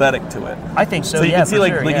roll aesthetic to it. I think so. So you yeah, can see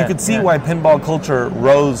sure, you could see why pinball culture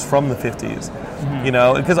rose from the 50s. Mm-hmm. You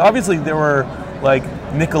know, because obviously there were like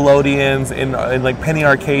Nickelodeons and like penny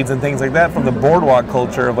arcades and things like that from the boardwalk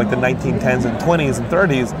culture of like the 1910s and 20s and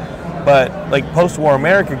 30s. But like post-war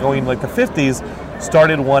America going like the 50s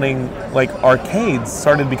started wanting like arcades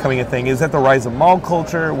started becoming a thing. Is that the rise of mall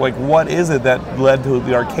culture? Like what is it that led to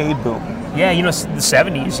the arcade boom? Yeah, you know, the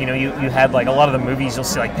 70s, you know, you had like a lot of the movies, you'll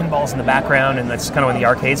see like pinballs in the background, and that's kind of when the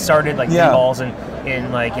arcades started, like pinballs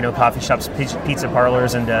in like, you know, coffee shops, pizza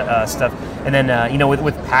parlors and stuff. And then, you know,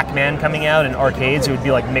 with Pac-Man coming out and arcades, it would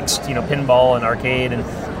be like mixed, you know, pinball and arcade and,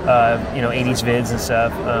 you know, 80s vids and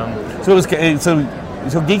stuff. So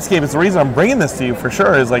Geekscape is the reason I'm bringing this to you for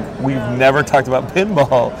sure is like we've never talked about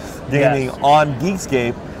pinball gaming on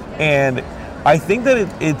Geekscape, and I think that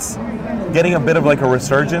it's getting a bit of like a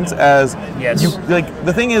resurgence as like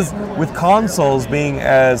the thing is with consoles being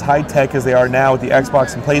as high tech as they are now with the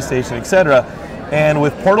Xbox and PlayStation, etc., and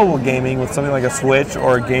with portable gaming with something like a Switch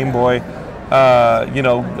or a Game Boy,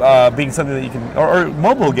 being something that you can, or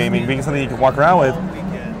mobile gaming being something you can walk around with.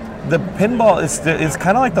 The pinball is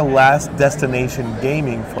kind of like the last destination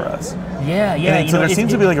gaming for us. Yeah. And so there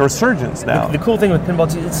seems to be like a resurgence now. The cool thing with pinball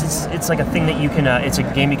too, it's like a thing that you can. It's a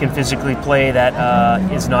game you can physically play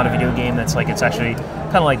that is not a video game. That's like it's actually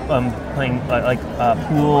kind of like playing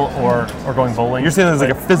pool or going bowling. You're saying there's like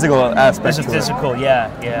a physical aspect. There's a physical,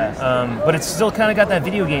 yeah. But it's still kind of got that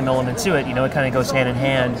video game element to it. You know, it kind of goes hand in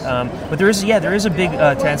hand. But there is a big.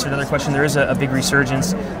 To answer another question, there is a big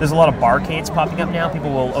resurgence. There's a lot of barcades popping up now.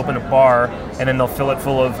 People will open a bar and then they'll fill it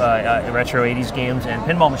full of retro 80s games and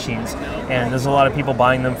pinball machines. And there's a lot of people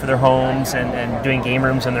buying them for their homes and doing game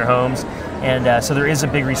rooms in their homes. And so there is a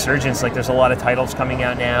big resurgence. Like there's a lot of titles coming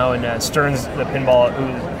out now, and Stearns, the pinball,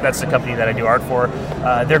 that's the company that I do art for.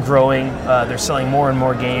 They're growing. They're selling more and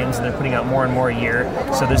more games, and they're putting out more and more a year.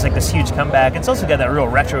 So there's like this huge comeback. It's also got that real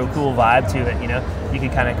retro, cool vibe to it. You know, you can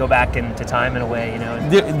kind of go back into time in a way. You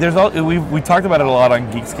know, we talked about it a lot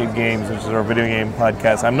on Geekscape Games, which is our video game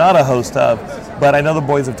podcast. I'm not a host of, but I know the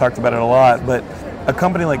boys have talked about it a lot. But a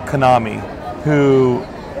company like Konami, who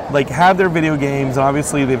like have their video games, and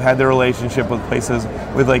obviously they've had their relationship with places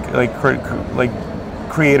with like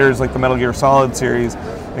creators like the Metal Gear Solid series,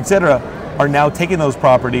 etc., are now taking those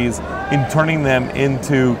properties and turning them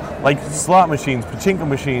into like slot machines, pachinko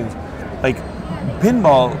machines, like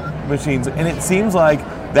pinball machines, and it seems like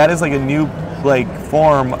that is like a new like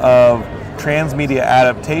form of transmedia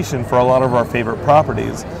adaptation for a lot of our favorite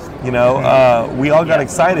properties. You know, we all got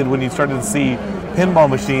excited when you started to see pinball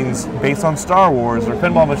machines based on Star Wars or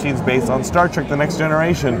pinball machines based on Star Trek The Next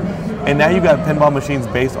Generation, and now you've got pinball machines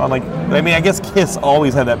based on like, I mean, I guess Kiss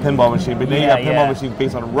always had that pinball machine, but now you got pinball machines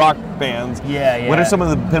based on rock bands. What are some of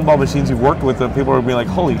the pinball machines you've worked with that people are being like,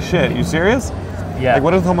 holy shit, are you serious? Like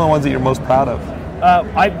what are some of the ones that you're most proud of?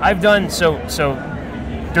 I've done so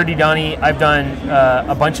Dirty Donnie. I've done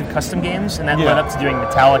a bunch of custom games, and that led up to doing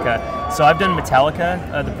Metallica. So I've done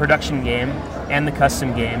Metallica, the production game, and the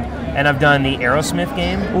custom game, and I've done the Aerosmith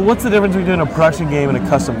game. Well, what's the difference between a production game and a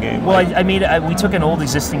custom game? Well, we took an old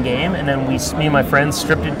existing game, and then me and my friends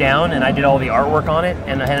stripped it down, and I did all the artwork on it,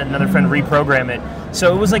 and I had another friend reprogram it.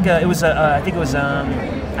 So it was like I think it was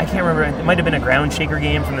I can't remember. It might have been a ground shaker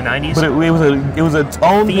game from the 90s. But it was its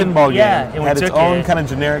own pinball game. Yeah, it had its own kind of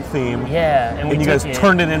generic theme. Yeah, and you guys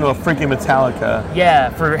turned it into a freaking Metallica. Yeah,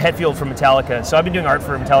 for Hetfield from Metallica. So I've been doing art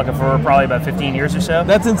for Metallica for probably about 15 years or so.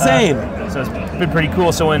 That's insane. So it's been pretty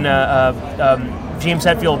cool. So when James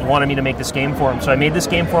Hetfield wanted me to make this game for him, so I made this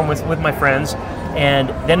game for him with my friends. And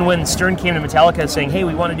then when Stern came to Metallica saying, "Hey,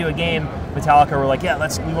 we want to do a game," Metallica were like, "Yeah,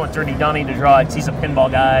 we want Dirty Donnie to draw it. He's a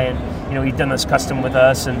pinball guy, and you know he's done this custom with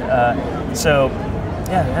us." And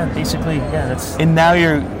basically, that's. And now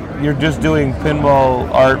you're just doing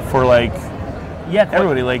pinball art for like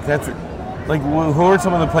everybody. Like that's like who are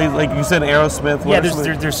some of the plays? Like you said, Aerosmith.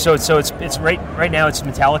 There's so it's right now it's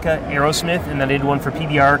Metallica, Aerosmith, and then I did one for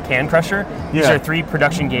PBR, Can Crusher. These are 3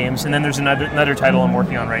 production games, and then there's another title I'm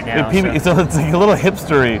working on right now. So it's like a little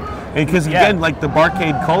hipstery, because again, like the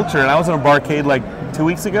barcade culture. And I was in a barcade like 2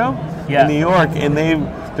 weeks ago in New York, and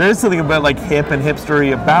there is something about like hip and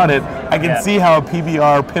hipstery about it. I can see how a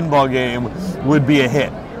PBR pinball game would be a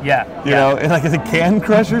hit. You know, and like is it can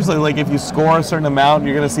crushers? Like if you score a certain amount,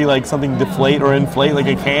 you're gonna see like something deflate or inflate, like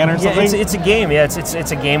a can or something. Yeah, it's a game. Yeah,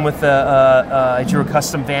 it's a game with I drew a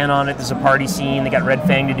custom van on it. There's a party scene. They got Red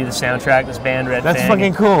Fang to do the soundtrack. This band Red Fang. That's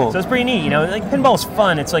fucking cool. So it's pretty neat. You know, like pinball's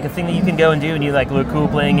fun. It's like a thing that you can go and do, and you like look cool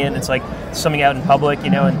playing it. And it's like something out in public. You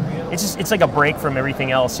know, and it's like a break from everything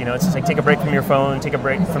else. You know, it's just like take a break from your phone, take a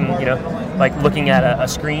break from like looking at a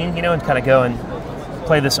screen. You know, and kind of go and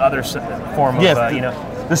play this other form of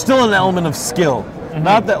There's still an element of skill. Mm-hmm.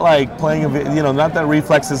 Not that like playing not that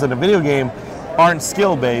reflexes in a video game aren't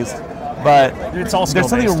skill based, but it's all skill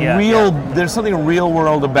there's something based. There's something real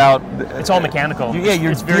world about. It's all mechanical.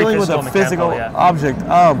 You're dealing with a physical object.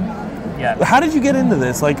 How did you get into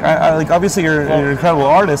this? Like, obviously you're an incredible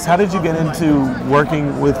artist. How did you get into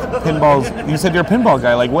working with pinballs? You said you're a pinball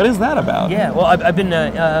guy. Like, what is that about? Yeah, well, I've been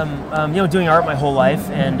doing art my whole life,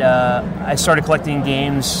 and I started collecting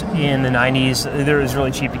games in the '90s. It was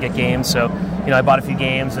really cheap to get games, so I bought a few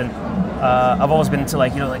games, and I've always been into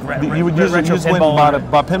retro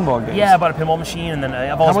pinball. Bought pinball games. Yeah, I bought a pinball machine, and then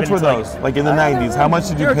I've always been. How much were those? Like in the '90s, how much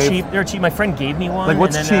did you pay? They were cheap. My friend gave me one. Like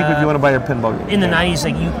what's cheap if you want to buy your pinball game? In the '90s,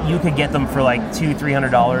 like you could get them for like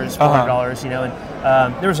 $200-$300, $400.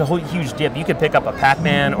 And there was a whole huge dip. You could pick up a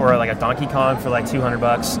Pac-Man or like a Donkey Kong for like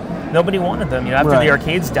 $200. Nobody wanted them. After the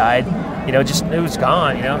arcades died, it was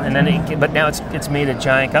gone. And then but now it's made a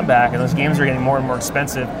giant comeback, and those games are getting more and more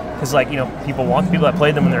expensive because people that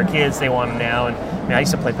played them when they were kids, they want them now. And I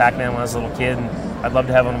used to play Pac-Man when I was a little kid, and I'd love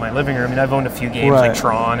to have one in my living room. I've owned a few games like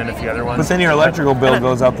Tron and a few other ones. But then your electrical bill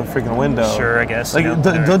goes out the freaking window. Sure, I guess. Like,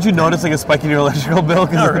 don't you notice like a spike in your electrical bill?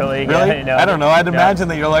 Not really. Really? Yeah, no, I don't know. I'd imagine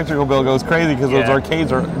that your electrical bill goes crazy because those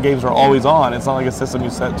games are always on. It's not like a system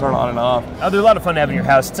you turn on and off. Oh, they're a lot of fun to have in your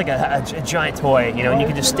house. It's like a giant toy, and you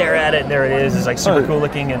can just stare at it, and there it is. It's like super cool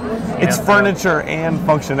looking, and it's furniture and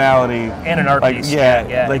functionality and an art piece.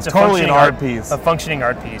 Yeah, like it's totally an art piece. A functioning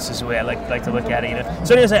art piece is the way I like to look at it.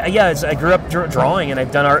 So anyways, I grew up drawing, and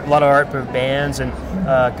I've done a lot of art for bands, and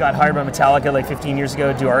got hired by Metallica like 15 years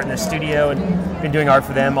ago to do art in their studio, and been doing art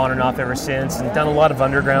for them on and off ever since, and done a lot of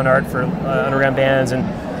underground art for underground bands, and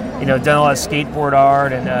done a lot of skateboard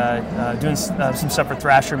art, and doing some stuff for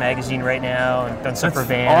Thrasher magazine right now, and done stuff for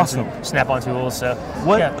bands and Snap-on tools. So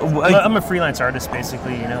I'm a freelance artist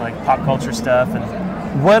basically, like pop culture stuff.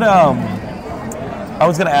 And what I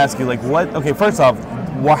was going to ask you, like, what? Okay, first off,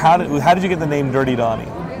 how did you get the name Dirty Donnie?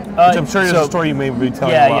 Which I'm sure is a story you may be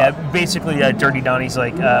telling a lot. Yeah. Basically, Dirty Donnie's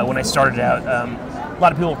like when I started out. A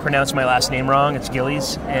lot of people pronounce my last name wrong. It's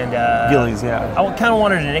Gillies, and Gillies, yeah. I kind of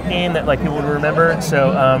wanted a nickname that like people would remember. So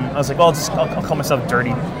I was like, well, I'll call myself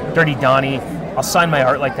Dirty Donnie. I'll sign my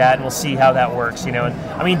art like that, and we'll see how that works. And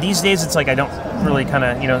I mean, these days it's like I don't really kind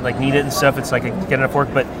of like need it and stuff. It's like I get enough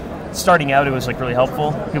work, but starting out, it was like really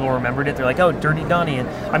helpful. People remembered it. They're like, oh, Dirty Donnie. And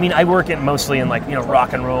I mean, I work it mostly in like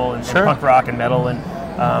rock and roll and punk rock and metal, and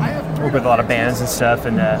work with a lot of bands and stuff,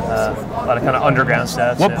 and a lot of kind of underground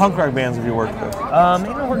stuff. What punk rock bands have you worked with?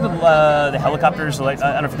 I worked with the Helicopters. Like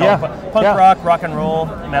I don't know if you call it punk rock and roll,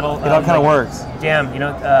 metal. It all kind of works. Jam,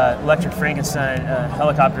 Electric Frankenstein,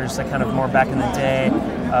 Helicopters. That kind of more back in the day.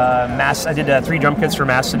 I did 3 drum kits for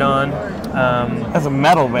Mastodon. That's a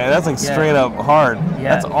metal band. That's like straight up hard.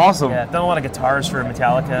 Yeah, that's awesome. Yeah, done a lot of guitars for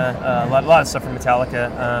Metallica. A lot of stuff for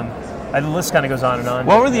Metallica. The list kind of goes on and on.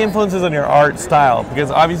 What were the influences on your art style?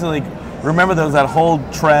 Because obviously, remember there was that whole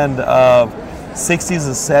trend of 60s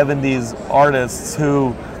and 70s artists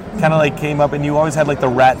who kind of like came up, and you always had like the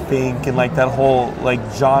Rat Fink and like that whole like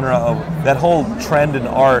genre of that whole trend in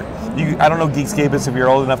art. I don't know Geekscapists if you're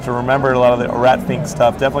old enough to remember a lot of the Rat Fink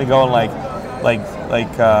stuff. Definitely going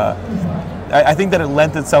I think that it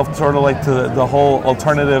lent itself sort of like to the whole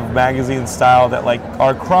alternative magazine style that like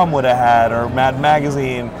our Crumb would have had, or Mad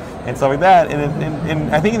Magazine and stuff like that.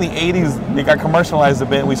 And I think in the 80s it got commercialized a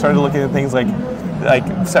bit, and we started looking at things like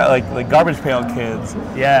Garbage Pail Kids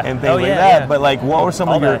and things like that. Yeah. But like, what were some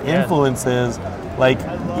of your influences? Like,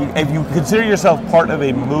 if you consider yourself part of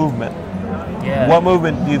a movement, what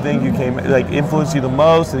movement do you think influenced you the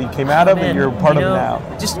most, and you came out of, and you're part of now?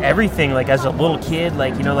 Just everything. Like as a little kid,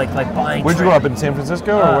 like buying. Where'd you grow up, in San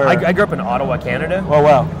Francisco, or where? I grew up in Ottawa, Canada. Oh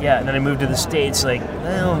wow. Yeah, and then I moved to the States a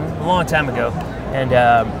long time ago. And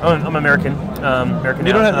I'm American. American.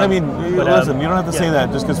 You don't have, listen. You don't have to say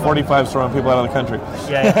that just because 45's throwing people out of the country.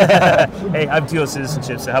 Yeah. Hey, I have dual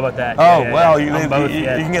citizenship, so how about that? Oh, you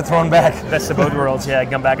can get thrown back. Best of both worlds. Yeah, I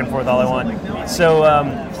can come back and forth all I want. So,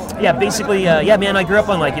 basically, man, I grew up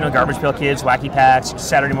on Garbage Pail Kids, Wacky Packs,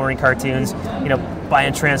 Saturday morning cartoons.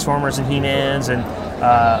 Buying Transformers and He-Mans, and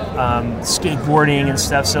skateboarding and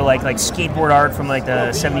stuff. So like skateboard art from like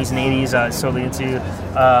the 70s and 80s. I was totally into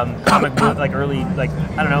comic book, like early, like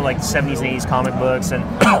I don't know, like 70s and 80s comic books and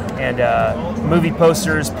movie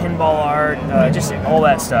posters, pinball art, just all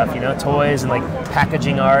that stuff. You know, toys and like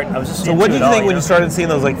packaging art. I was just. So what did you think when you started seeing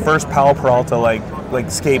those like first Palo Peralta like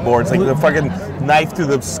skateboards, like the fucking knife through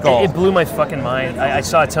the skull? It blew my fucking mind. I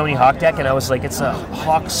saw a Tony Hawk deck and I was like, it's a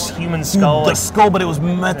Hawk's human skull. The skull, but it was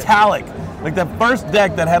metallic. Like that first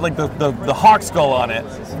deck that had like the hawk skull on it.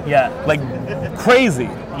 Yeah. Like crazy.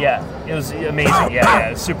 Yeah, it was amazing. Yeah,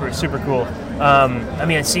 it was super, super cool. I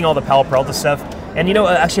mean, seeing all the Palo Peralta stuff. And you know,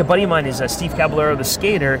 actually a buddy of mine is Steve Caballero, the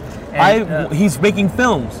skater. And, he's making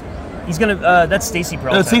films. He's gonna. That's Stacy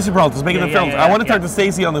Peralta. No, Stacy Peralta's making the films. I want to talk to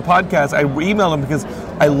Stacy on the podcast. I emailed him because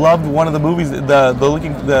I loved one of the movies,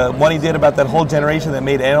 the one he did about that whole generation that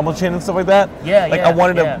made Animal Chin and stuff like that. I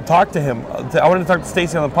wanted to talk to him. I wanted to talk to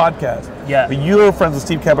Stacy on the podcast. Yeah. But you were friends with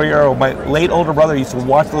Steve Caballero. My late older brother used to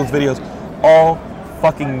watch those videos all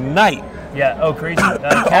fucking night. Yeah. Oh, crazy.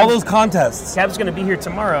 All those contests. Cab's going to be here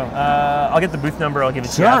tomorrow. I'll get the booth number. I'll give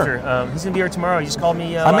it to you after. He's going to be here tomorrow. He just called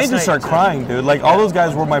me I may just start crying, dude. Like, all those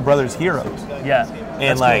guys were my brother's heroes. Yeah.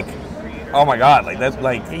 And, like, oh, my God. Like, that's,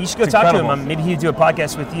 like, you should go talk to him. Maybe he'd do a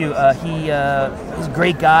podcast with you. He's a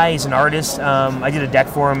great guy. He's an artist. I did a deck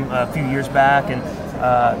for him a few years back, and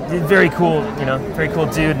very cool, very cool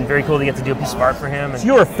dude, and very cool to get to do a piece of art for him. So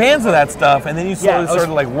you were fans of that stuff, and then you slowly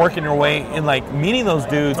started like working your way in like meeting those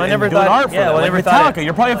dudes and doing art for them. Like Metallica,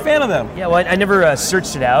 you're probably a fan of them. Yeah, well, I never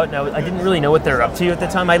searched it out. I didn't really know what they were up to at the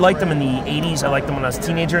time. I liked them in the 80s. I liked them when I was a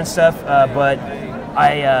teenager and stuff, but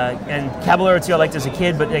and Caballero too, I liked as a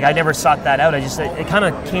kid, but like, I never sought that out. It kind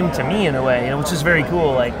of came to me in a way, which is very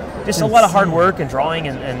cool. Like just a lot of hard work and drawing,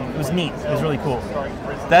 and it was neat. It was really cool.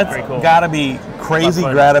 That's gotta be crazy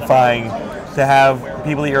gratifying to have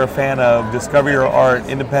people that you're a fan of discover your art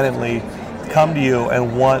independently, come to you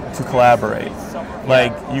and want to collaborate.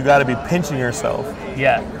 Like you gotta be pinching yourself.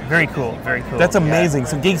 Yeah, very cool, very cool. That's amazing.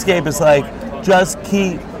 So Geekscape is like, just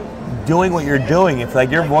keep doing what you're doing. If like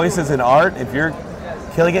your voice is in art, if you're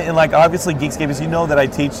killing it, and like obviously Geekscape is, that I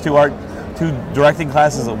teach two directing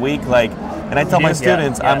classes a week, like, and I tell my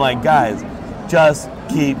students, I'm like, guys, just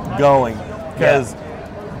keep going, because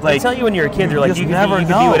like, they tell you when you're a kid, they're like, you can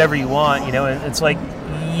be whatever you want, and it's like,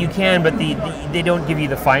 you can, but they don't give you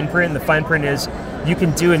the fine print. And the fine print is you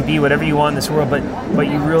can do and be whatever you want in this world, but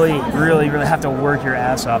you really, really, really have to work your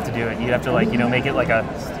ass off to do it. You have to make it like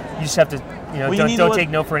you just have to, don't take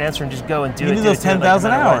no for an answer and just go and do it. You need those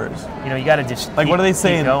 10,000 hours. You got to just like, what are they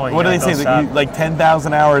saying? What do they say? That like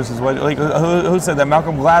 10,000 hours is what? Like, who said that?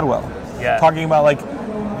 Malcolm Gladwell. Yeah. Talking about like,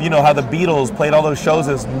 how the Beatles played all those shows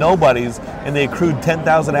as nobodies, and they accrued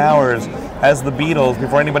 10,000 hours as the Beatles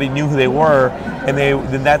before anybody knew who they were, and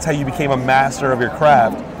then that's how you became a master of your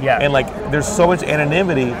craft. Yeah. And like, there's so much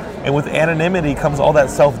anonymity, and with anonymity comes all that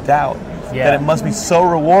self-doubt. Yeah. That it must be so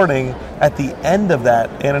rewarding at the end of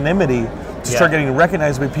that anonymity to start getting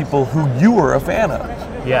recognized by people who you were a fan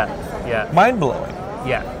of. Yeah. Mind-blowing.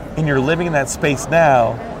 Yeah. And you're living in that space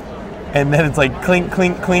now, and then it's like clink,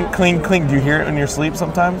 clink, clink, clink, clink. Do you hear it in your sleep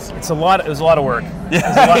sometimes? It was a lot of work.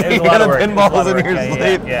 Yeah, it was a lot of work. Pinballs in your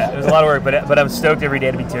sleep. Yeah, it was a lot of work, but I'm stoked every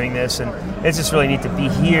day to be doing this, and it's just really neat to be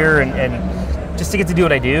here and just to get to do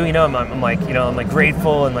what I do. I'm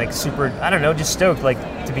grateful and like super, I don't know, just stoked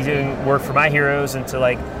like to be doing work for my heroes, and to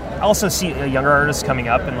like also see younger artists coming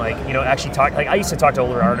up and like, actually talk. Like I used to talk to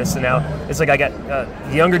older artists, and now it's like I got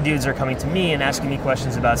the younger dudes are coming to me and asking me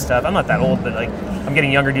questions about stuff. I'm not that old, but like I'm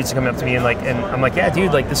getting younger dudes coming up to me and I'm like, yeah,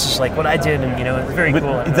 dude, like this is like what I did, and it's very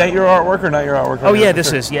cool. Is that your artwork or not your artwork? Oh yeah,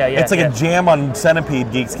 this is yeah. It's like a jam on Centipede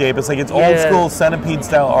Geekscape. It's like it's old school Centipede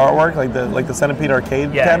style artwork, like the Centipede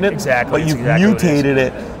arcade cabinet. Exactly. But you've mutated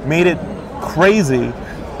it, made it crazy.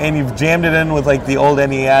 And you've jammed it in with like the old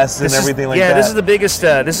NES and everything like that. Yeah, this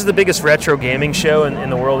is the biggest retro gaming show in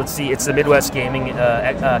the world. It's the Midwest Gaming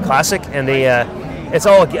Classic, and it's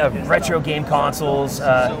all retro game consoles. They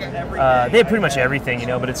have pretty much everything,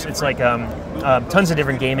 but it's like tons of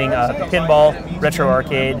different gaming, pinball, retro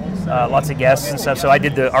arcade, lots of guests and stuff. So I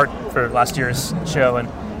did the art for last year's show, and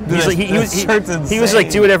he was like,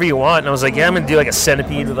 do whatever you want, and I was like, yeah, I'm gonna do like a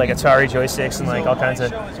Centipede with like Atari joysticks and like all kinds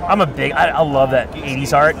of. I love that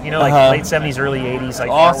 80s art, like late 70s, early 80s, like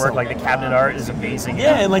artwork, like the cabinet art is amazing.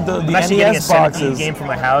 Yeah, and like the I'm actually getting a NES boxes. Centipede game for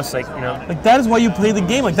my house, like Like that is why you play the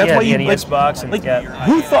game. Like that's why the you NES box. And,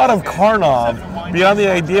 who thought of Karnov beyond the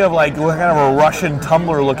idea of like what kind of a Russian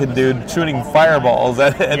tumbler-looking dude shooting fireballs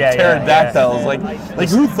at pterodactyls? Like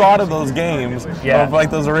who thought of those games? Of like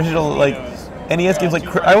those original like. NES games. Like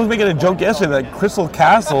I was making a joke yesterday that Crystal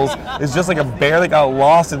Castles is just like a bear that got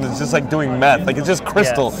lost and is just like doing meth. Like it's just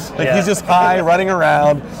Crystal. He's just high, running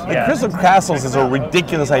around. Like Crystal Castles is a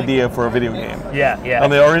ridiculous idea for a video game. Yeah. On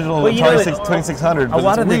the original Atari 2600. A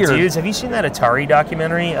lot of the dudes. Have you seen that Atari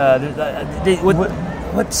documentary? I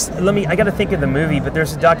got to think of the movie, but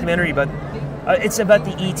there's a documentary about. It's about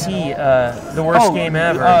the E.T., the worst game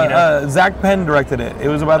ever. Zach Penn directed it. It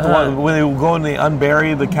was about the one when they go and they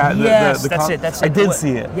unbury the cat. Yes, that's it. I did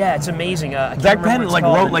see it. Yeah, it's amazing. Zach Penn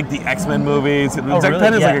wrote like the X-Men movies. Zach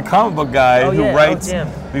Penn is like a comic book guy who writes a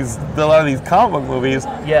lot of these comic book movies.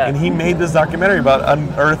 Yeah. And he made this documentary about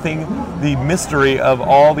unearthing the mystery of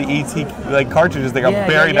all the E.T. cartridges that got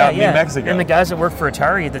buried out in New Mexico. And the guys that worked for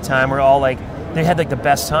Atari at the time were all like. They had like the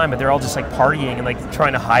best time, but they're all just like partying and like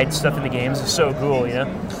trying to hide stuff in the games. It's so cool, you know.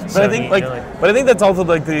 But I think that's also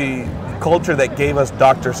like the culture that gave us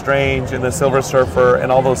Doctor Strange and the Silver Surfer and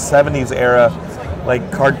all those '70s era like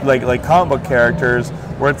comic book characters,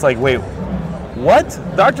 where it's like, wait, what?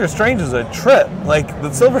 Doctor Strange is a trip. Like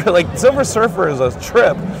the Silver Surfer is a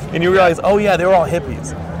trip, and you realize, oh yeah, they were all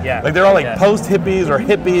hippies. Yeah. Like they're all like post hippies or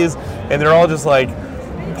hippies, and they're all just like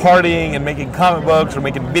partying and making comic books or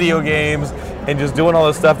making video games and just doing all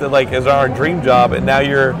this stuff that like is our dream job, and now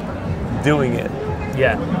you're doing it.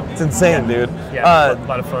 Yeah. It's insane, dude. Yeah, a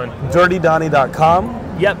lot of fun. DirtyDonnie.com.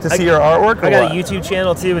 Yep. To see your artwork. I got a YouTube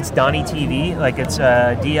channel too. It's Donnie TV. Like it's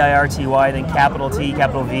DIRTY, then capital T,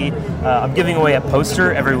 capital V. I'm giving away a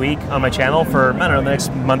poster every week on my channel for, I don't know, the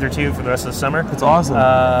next month or two for the rest of the summer. That's awesome.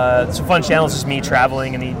 It's a fun channel. It's just me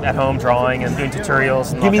traveling and at home drawing and doing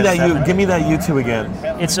tutorials. And give me that YouTube again.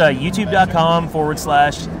 It's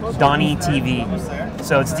youtube.com/Donnie TV.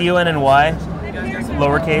 So it's DONNY,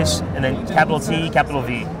 lowercase, and then capital T, capital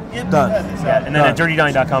V. Done. Yeah, and then at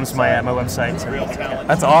DirtyDonnie.com is my website. So,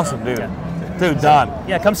 That's awesome, dude. Dude, Don.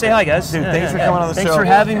 Yeah, come say hi, guys. Dude, thanks for coming on the show. Thanks for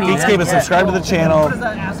having me. Geekscape, subscribe to the channel.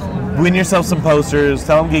 Win yourself some posters.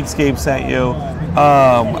 Tell them Geekscape sent you.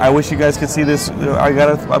 I wish you guys could see this. Maybe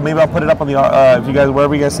I'll put it up on the if you guys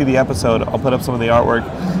wherever you guys see the episode. I'll put up some of the artwork.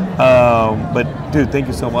 But dude, thank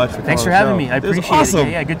you so much for coming. Thanks for having me. I appreciate it.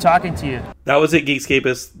 Yeah, good talking to you. That was it,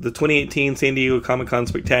 Geekscapists. The 2018 San Diego Comic-Con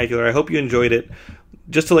Spectacular. I hope you enjoyed it.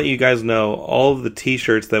 Just to let you guys know, all of the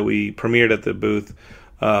T-shirts that we premiered at the booth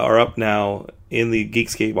are up now in the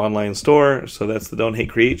Geekscape online store. So that's the Don't Hate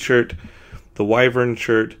Create shirt, the Wyvern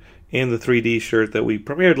shirt, and the 3D shirt that we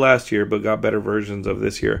premiered last year but got better versions of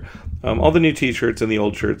this year. All the new T-shirts and the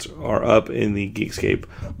old shirts are up in the Geekscape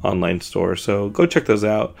online store. So go check those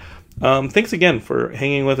out. Thanks again for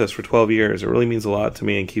hanging with us for 12 years. It really means a lot to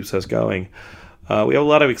me and keeps us going. We have a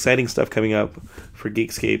lot of exciting stuff coming up for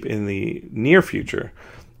Geekscape in the near future.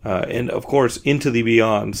 And, of course, into the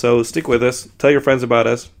beyond. So stick with us. Tell your friends about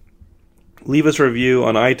us. Leave us a review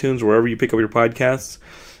on iTunes, wherever you pick up your podcasts.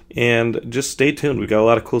 And just stay tuned. We've got a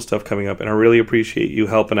lot of cool stuff coming up. And I really appreciate you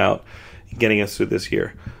helping out and getting us through this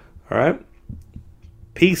year. All right?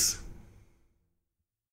 Peace.